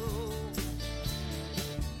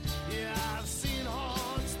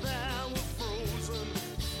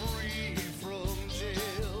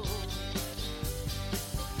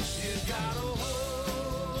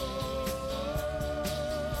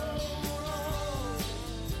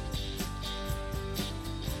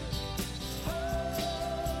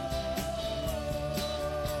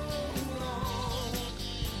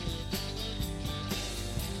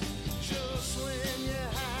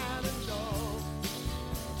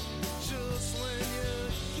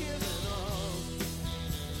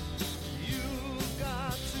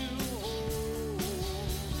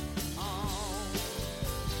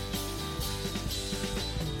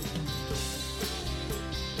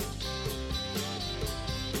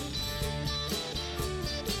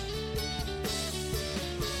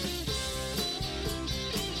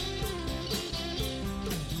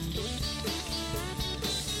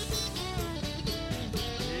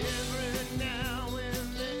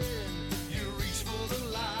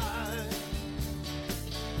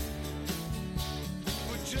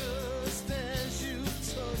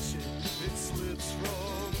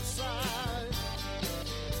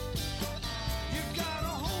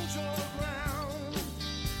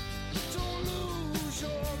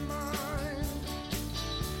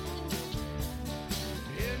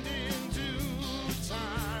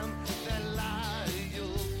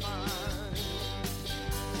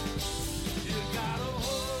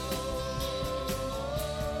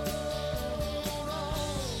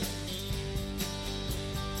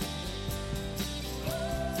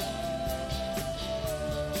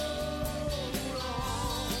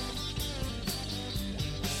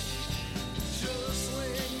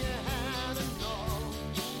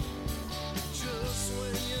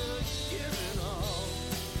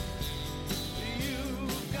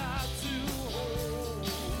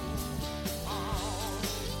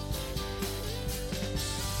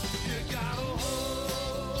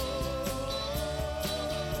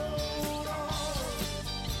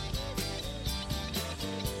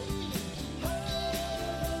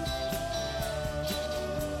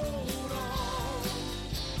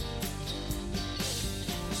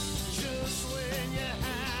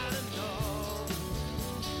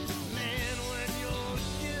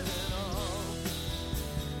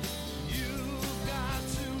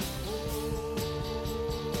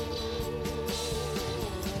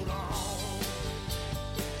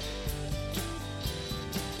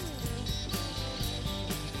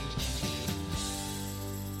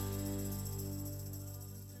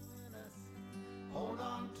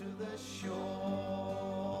to the shore.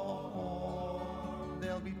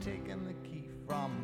 They'll be taking the key from